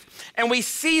strength and we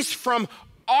cease from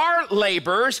our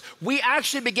labors, we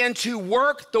actually begin to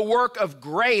work the work of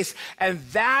grace. And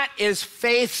that is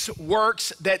faith's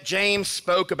works that James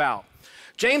spoke about.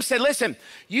 James said, listen,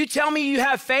 you tell me you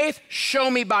have faith,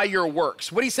 show me by your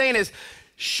works. What he's saying is,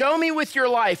 show me with your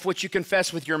life what you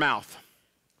confess with your mouth.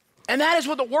 And that is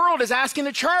what the world is asking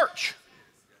the church.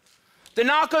 The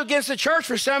knock against the church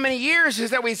for so many years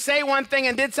is that we say one thing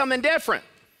and did something different.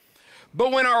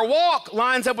 But when our walk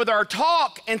lines up with our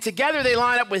talk and together they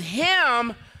line up with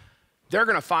him, they're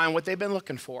gonna find what they've been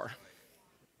looking for.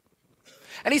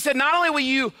 And he said, not only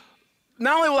will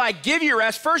I give you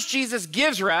rest, first Jesus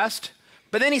gives rest,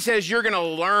 but then he says you're gonna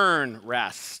learn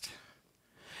rest.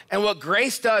 And what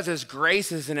grace does is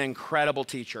grace is an incredible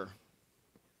teacher.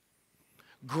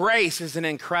 Grace is an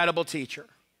incredible teacher.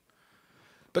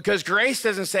 Because grace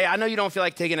doesn't say, I know you don't feel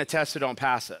like taking a test, so don't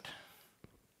pass it.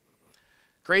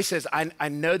 Grace says, I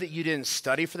know that you didn't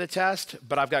study for the test,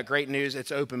 but I've got great news.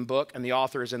 It's open book and the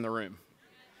author is in the room.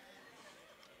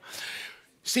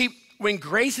 See, when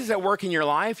grace is at work in your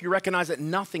life, you recognize that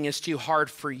nothing is too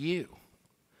hard for you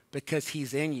because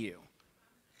he's in you.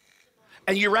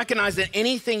 And you recognize that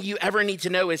anything you ever need to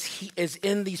know is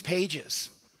in these pages.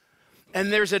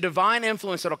 And there's a divine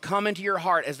influence that'll come into your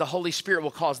heart as the Holy Spirit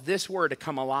will cause this word to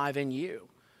come alive in you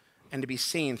and to be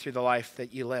seen through the life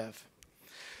that you live.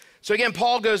 So again,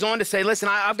 Paul goes on to say, listen,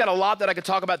 I've got a lot that I could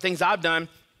talk about things I've done,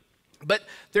 but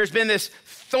there's been this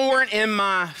thorn in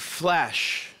my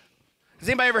flesh. Has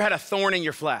anybody ever had a thorn in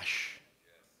your flesh?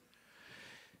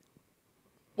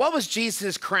 What was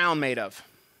Jesus' crown made of?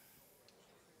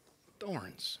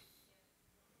 Thorns.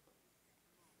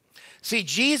 See,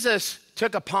 Jesus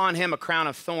took upon him a crown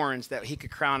of thorns that he could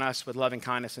crown us with loving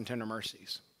kindness and tender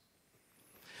mercies.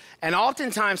 And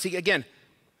oftentimes, again,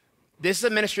 this is a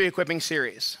ministry equipping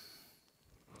series.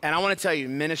 And I want to tell you,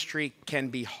 ministry can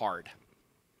be hard.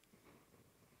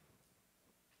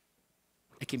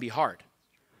 It can be hard,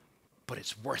 but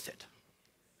it's worth it.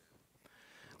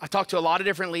 I've talked to a lot of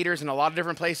different leaders in a lot of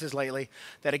different places lately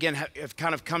that, again, have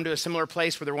kind of come to a similar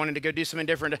place where they're wanting to go do something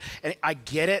different. And I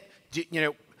get it,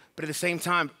 but at the same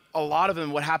time, a lot of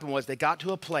them, what happened was they got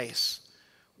to a place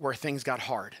where things got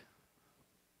hard.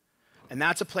 And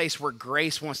that's a place where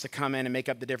grace wants to come in and make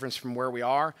up the difference from where we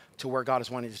are to where God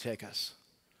is wanting to take us.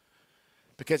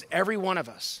 Because every one of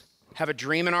us have a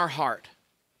dream in our heart,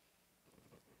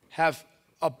 have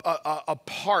a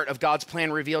part of God's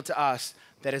plan revealed to us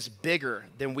that is bigger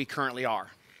than we currently are.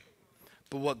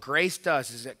 But what grace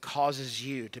does is it causes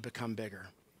you to become bigger.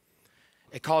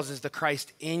 It causes the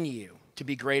Christ in you to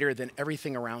be greater than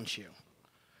everything around you.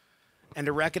 And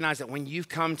to recognize that when you've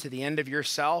come to the end of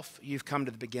yourself, you've come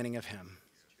to the beginning of him.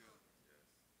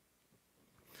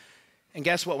 And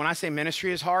guess what? When I say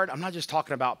ministry is hard, I'm not just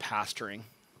talking about pastoring.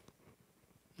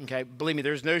 Okay, believe me,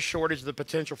 there's no shortage of the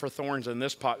potential for thorns in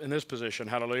this position.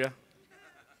 Hallelujah.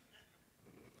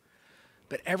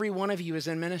 But every one of you is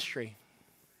in ministry.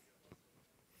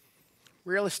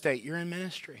 Real estate, you're in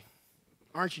ministry.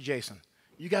 Aren't you, Jason?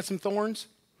 You got some thorns?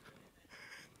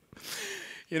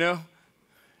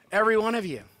 Every one of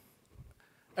you.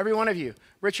 Every one of you.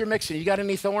 Richard Mixon, you got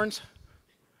any thorns?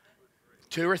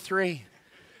 2 or 3.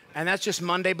 And that's just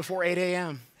Monday before 8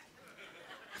 a.m.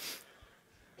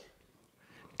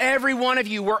 Every one of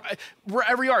you,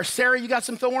 wherever you are. Sarah, you got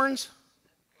some thorns?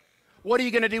 What are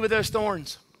you going to do with those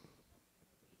thorns?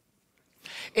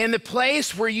 In the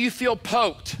place where you feel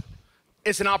poked,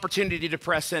 it's an opportunity to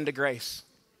press into grace.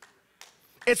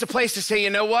 It's a place to say, you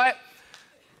know what?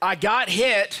 I got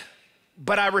hit,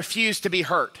 but I refuse to be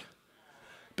hurt.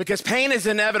 Because pain is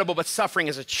inevitable, but suffering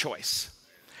is a choice.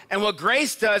 And what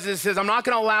grace does is says, I'm not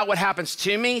going to allow what happens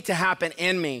to me to happen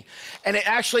in me. And it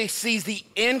actually sees the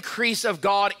increase of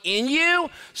God in you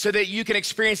so that you can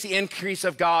experience the increase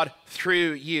of God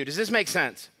through you. Does this make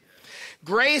sense?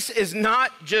 Grace is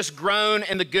not just grown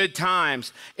in the good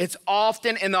times. It's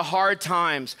often in the hard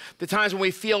times, the times when we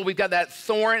feel we've got that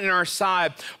thorn in our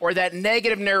side or that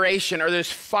negative narration or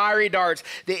those fiery darts,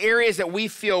 the areas that we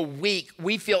feel weak,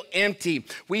 we feel empty,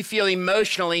 we feel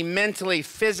emotionally, mentally,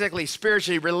 physically,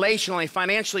 spiritually, relationally,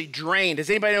 financially drained.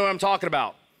 Does anybody know what I'm talking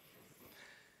about?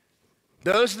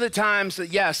 Those are the times that,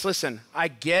 yes, listen, I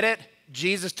get it.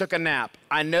 Jesus took a nap.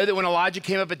 I know that when Elijah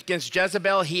came up against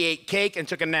Jezebel, he ate cake and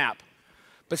took a nap.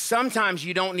 But sometimes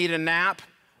you don't need a nap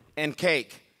and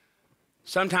cake.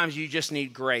 Sometimes you just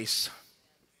need grace.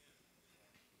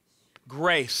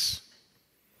 Grace.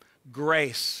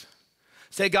 Grace.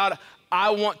 Say, God,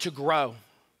 I want to grow.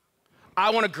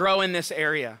 I want to grow in this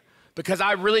area because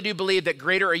I really do believe that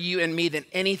greater are you in me than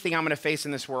anything I'm going to face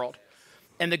in this world.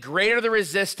 And the greater the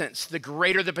resistance, the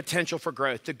greater the potential for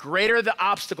growth. The greater the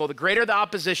obstacle, the greater the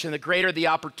opposition, the greater the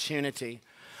opportunity.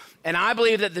 And I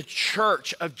believe that the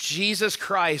church of Jesus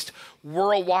Christ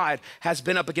worldwide has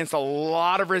been up against a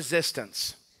lot of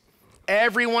resistance.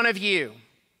 Every one of you.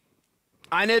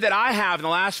 I know that I have in the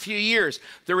last few years.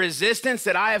 The resistance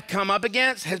that I have come up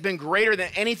against has been greater than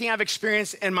anything I've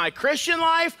experienced in my Christian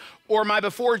life or my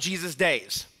before Jesus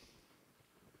days.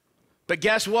 But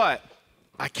guess what?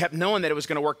 I kept knowing that it was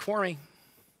going to work for me.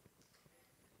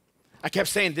 I kept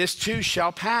saying, this too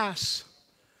shall pass.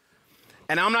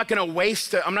 And I'm not going to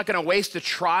waste a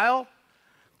trial.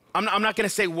 I'm not going to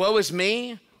say, woe is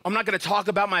me. I'm not going to talk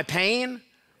about my pain.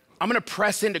 I'm going to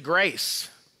press into grace.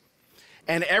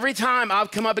 And every time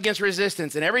I've come up against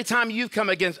resistance, and every time you've come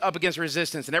up against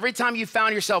resistance, and every time you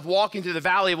found yourself walking through the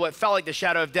valley of what felt like the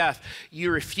shadow of death,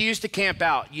 you refused to camp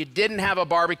out. You didn't have a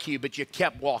barbecue, but you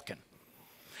kept walking.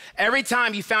 Every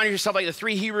time you found yourself like the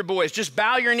 3 Hebrew boys, just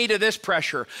bow your knee to this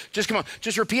pressure. Just come on,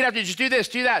 just repeat after, just do this,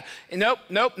 do that. And nope.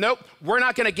 We're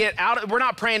not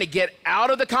praying to get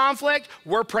out of the conflict.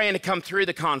 We're praying to come through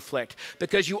the conflict,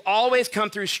 because you always come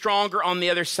through stronger on the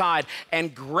other side.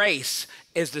 And grace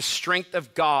is the strength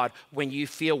of God when you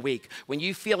feel weak. When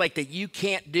you feel like that you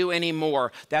can't do any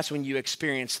more, that's when you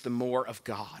experience the more of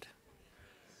God.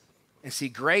 And see,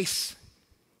 grace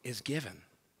is given.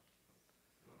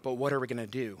 But what are we going to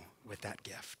do with that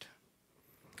gift?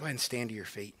 Go ahead and stand to your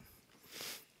feet.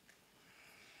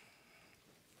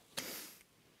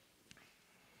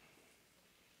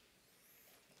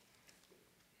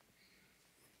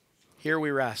 Here we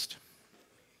rest.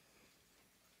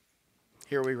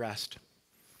 Here we rest.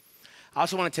 I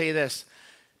also want to tell you this.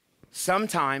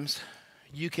 Sometimes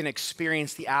you can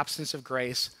experience the absence of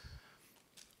grace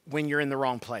when you're in the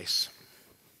wrong place.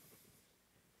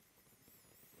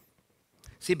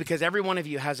 See, because every one of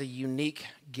you has a unique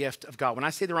gift of God. When I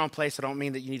say the wrong place, I don't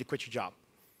mean that you need to quit your job.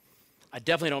 I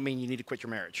definitely don't mean you need to quit your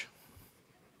marriage.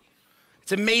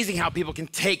 It's amazing how people can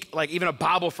take like even a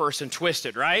Bible verse and twist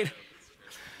it, right?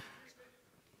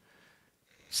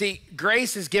 See,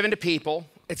 grace is given to people,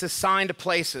 it's assigned to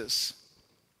places,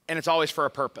 and it's always for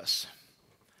a purpose.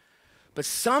 But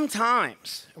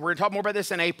sometimes, we're going to talk more about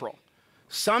this in April,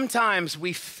 sometimes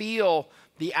we feel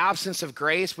the absence of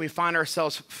grace. We find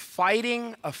ourselves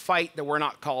fighting a fight that we're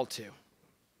not called to.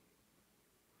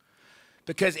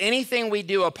 Because anything we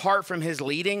do apart from his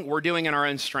leading, we're doing in our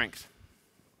own strength.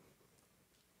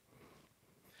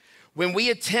 When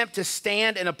we attempt to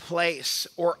stand in a place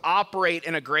or operate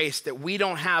in a grace that we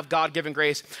don't have God-given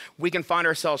grace, we can find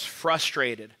ourselves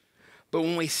frustrated. But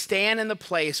when we stand in the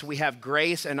place we have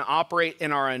grace and operate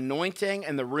in our anointing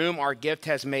and the room our gift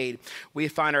has made, we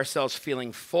find ourselves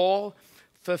feeling full,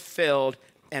 fulfilled,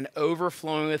 and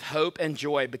overflowing with hope and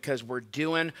joy because we're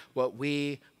doing what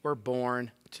we were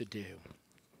born to do.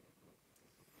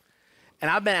 And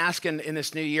I've been asking in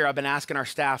this new year, I've been asking our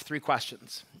staff 3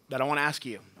 questions that I want to ask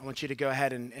you. I want you to go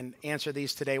ahead and answer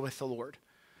these today with the Lord.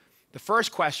 The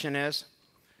first question is,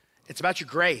 it's about your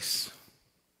grace.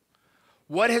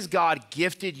 What has God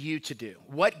gifted you to do?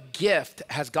 What gift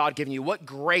has God given you? What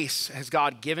grace has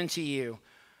God given to you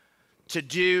to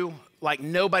do like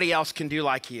nobody else can do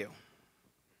like you?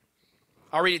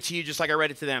 I'll read it to you just like I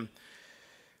read it to them.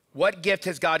 What gift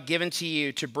has God given to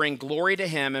you to bring glory to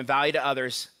him and value to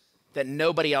others that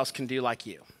nobody else can do like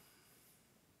you?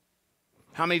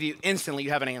 How many of you instantly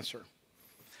you have an answer?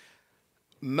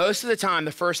 Most of the time,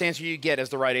 the first answer you get is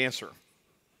the right answer.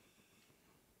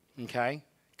 Okay?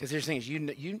 Because here's the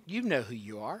thing, you know who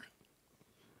you are.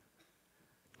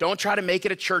 Don't try to make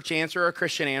it a church answer or a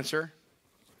Christian answer.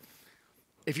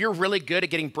 If you're really good at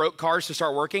getting broke cars to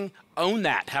start working, own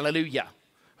that, hallelujah.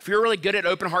 If you're really good at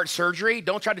open heart surgery,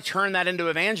 don't try to turn that into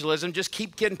evangelism. Just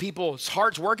keep getting people's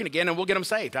hearts working again and we'll get them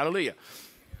saved, hallelujah.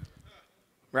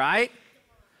 Right?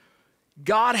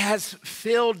 God has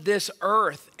filled this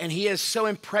earth and he has so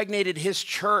impregnated his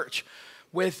church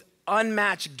with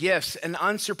unmatched gifts and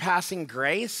unsurpassing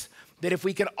grace that if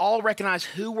we could all recognize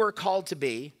who we're called to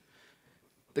be,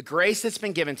 the grace that's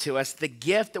been given to us, the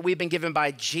gift that we've been given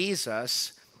by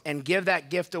Jesus, and give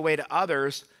that gift away to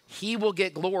others, he will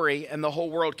get glory and the whole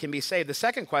world can be saved. The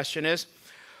second question is,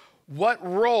 what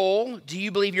role do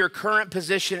you believe your current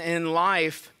position in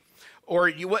life,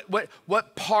 or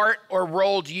what part or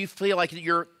role do you feel like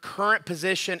your current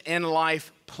position in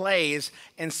life plays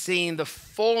in seeing the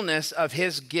fullness of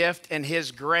his gift and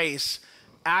his grace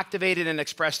activated and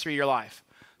expressed through your life?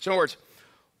 So in other words,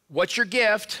 what's your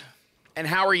gift and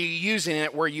how are you using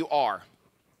it where you are?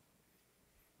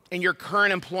 In your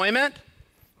current employment,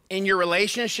 in your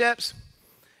relationships,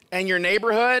 in your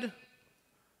neighborhood,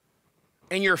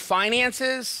 in your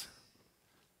finances,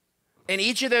 in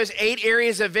each of those 8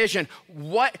 areas of vision,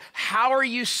 how are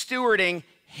you stewarding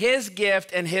his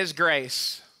gift and his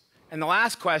grace? And the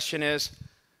last question is,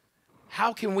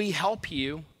 how can we help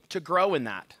you to grow in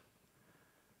that?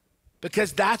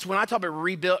 Because that's when I talk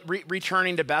about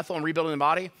returning to Bethel and rebuilding the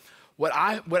body, what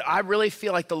I really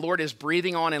feel like the Lord is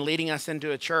breathing on and leading us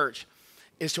into a church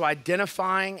is to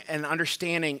identifying and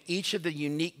understanding each of the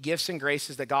unique gifts and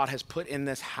graces that God has put in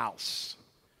this house.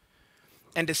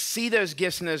 And to see those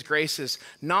gifts and those graces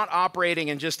not operating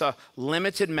in just a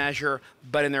limited measure,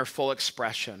 but in their full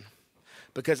expression.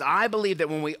 Because I believe that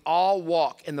when we all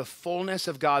walk in the fullness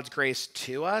of God's grace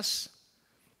to us,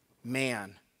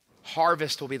 man,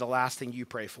 harvest will be the last thing you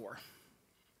pray for.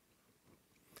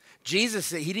 Jesus,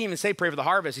 he didn't even say pray for the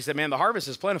harvest. He said, man, the harvest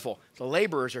is plentiful. The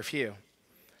laborers are few.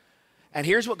 And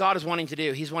here's what God is wanting to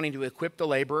do. He's wanting to equip the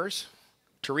laborers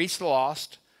to reach the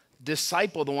lost,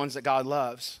 disciple the ones that God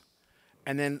loves,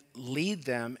 and then lead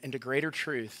them into greater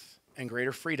truth and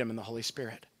greater freedom in the Holy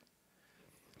Spirit.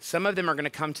 Some of them are going to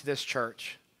come to this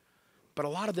church, but a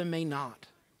lot of them may not.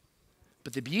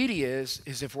 But the beauty is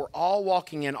if we're all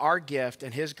walking in our gift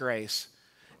and his grace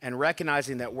and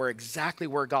recognizing that we're exactly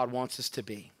where God wants us to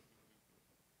be,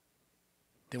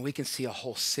 then we can see a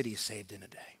whole city saved in a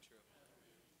day.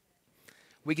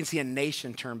 We can see a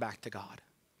nation turn back to God.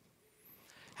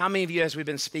 How many of you, as we've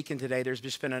been speaking today, there's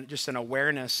just been an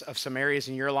awareness of some areas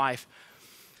in your life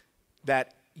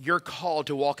that you're called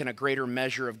to walk in a greater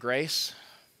measure of grace.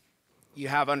 You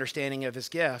have understanding of his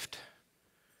gift,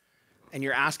 and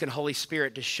you're asking Holy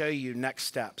Spirit to show you next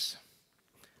steps.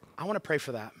 I want to pray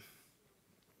for that.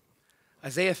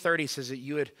 Isaiah 30 says that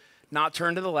you would not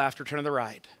turn to the left or turn to the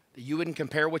right, that you wouldn't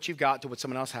compare what you've got to what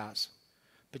someone else has,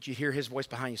 but you'd hear his voice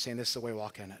behind you saying, this is the way,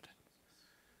 walk in it.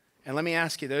 And let me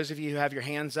ask you, those of you who have your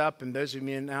hands up and those of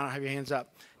you who now don't have your hands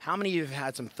up, how many of you have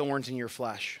had some thorns in your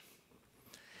flesh?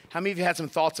 How many of you had some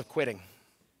thoughts of quitting?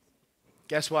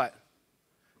 Guess what?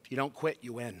 If you don't quit,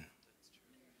 you win.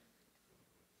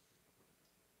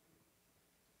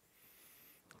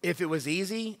 If it was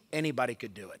easy, anybody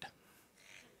could do it.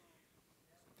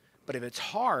 But if it's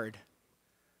hard,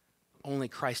 only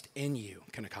Christ in you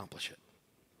can accomplish it.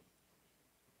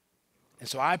 And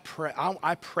so I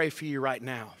pray for you right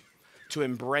now to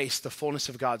embrace the fullness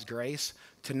of God's grace,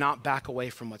 to not back away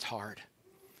from what's hard,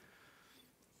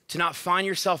 to not find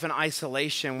yourself in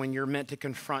isolation when you're meant to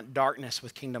confront darkness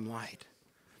with kingdom light,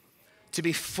 to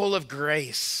be full of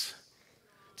grace,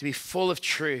 to be full of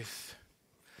truth,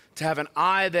 to have an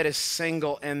eye that is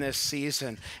single in this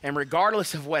season. And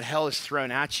regardless of what hell is thrown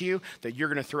at you, that you're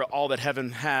going to throw all that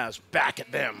heaven has back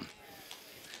at them.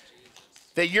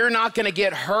 That you're not going to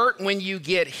get hurt when you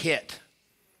get hit.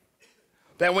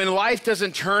 That when life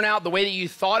doesn't turn out the way that you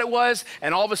thought it was,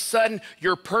 and all of a sudden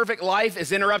your perfect life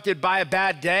is interrupted by a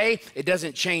bad day, it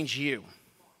doesn't change you.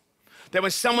 That when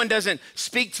someone doesn't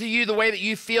speak to you the way that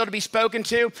you feel to be spoken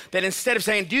to, that instead of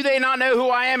saying, do they not know who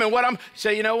I am and what I'm,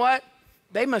 say, you know what?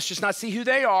 They must just not see who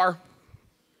they are.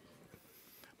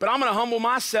 But I'm going to humble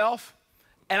myself,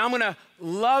 and I'm going to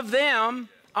love them.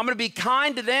 I'm going to be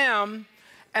kind to them.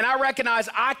 And I recognize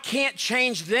I can't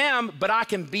change them, but I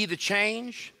can be the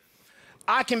change.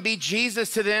 I can be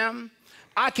Jesus to them.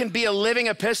 I can be a living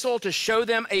epistle to show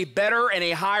them a better and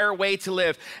a higher way to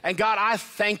live. And God, I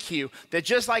thank you that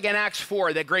just like in Acts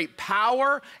 4, that great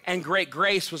power and great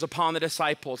grace was upon the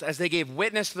disciples as they gave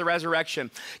witness to the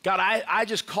resurrection. God, I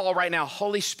just call right now,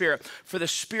 Holy Spirit, for the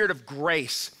spirit of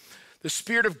grace, the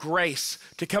spirit of grace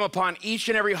to come upon each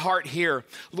and every heart here.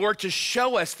 Lord, to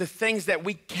show us the things that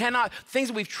we cannot, things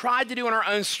that we've tried to do in our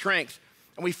own strength,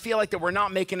 and we feel like that we're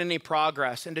not making any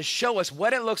progress, and to show us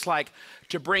what it looks like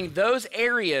to bring those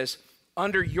areas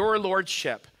under your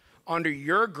lordship, under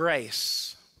your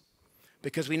grace,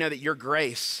 because we know that your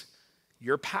grace,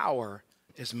 your power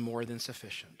is more than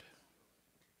sufficient.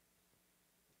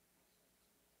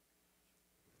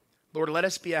 Lord, let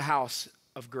us be a house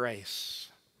of grace,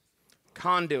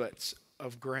 conduits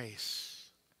of grace.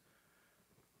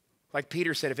 Like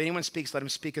Peter said, if anyone speaks, let him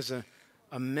speak as a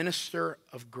minister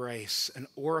of grace, an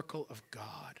oracle of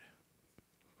God.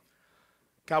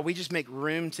 God, we just make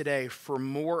room today for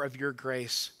more of your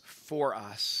grace for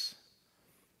us,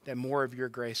 that more of your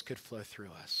grace could flow through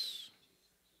us.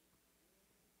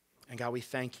 And God, we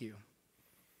thank you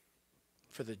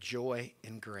for the joy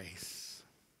in grace.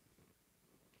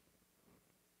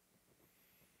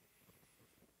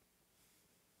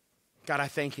 God, I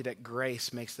thank you that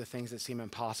grace makes the things that seem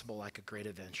impossible like a great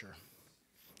adventure.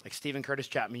 Like Stephen Curtis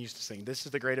Chapman used to sing, this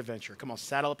is the great adventure. Come on,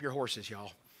 saddle up your horses,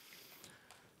 y'all.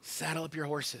 Saddle up your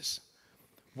horses.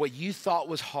 What you thought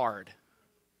was hard,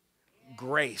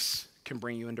 grace can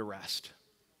bring you into rest.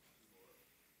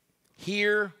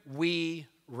 Here we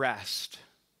rest.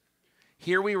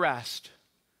 Here we rest.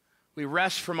 We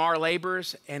rest from our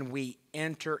labors and we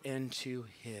enter into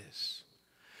his.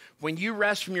 When you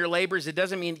rest from your labors, it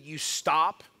doesn't mean that you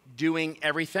stop doing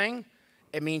everything.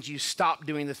 It means you stop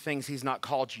doing the things he's not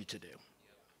called you to do.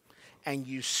 And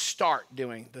you start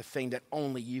doing the thing that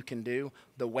only you can do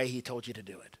the way he told you to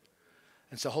do it.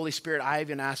 And so, Holy Spirit, I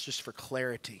even ask just for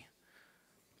clarity.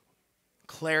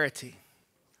 Clarity.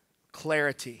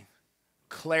 Clarity.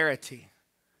 Clarity.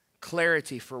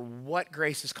 Clarity for what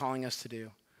grace is calling us to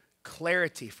do.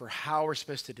 Clarity for how we're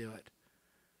supposed to do it.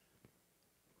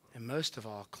 And most of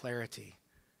all, clarity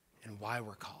in why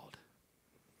we're called.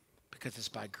 Because it's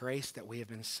by grace that we have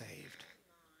been saved.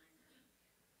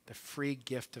 The free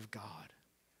gift of God.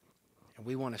 And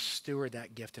we want to steward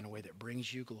that gift in a way that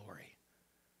brings you glory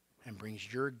and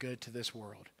brings your good to this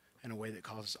world in a way that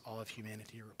causes all of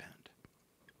humanity to repent.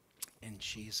 in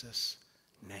Jesus'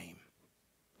 name.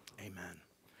 Amen.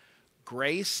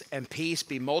 Grace and peace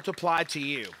be multiplied to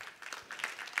you.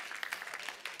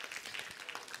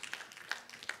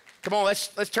 Come on,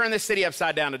 let's turn this city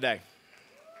upside down today.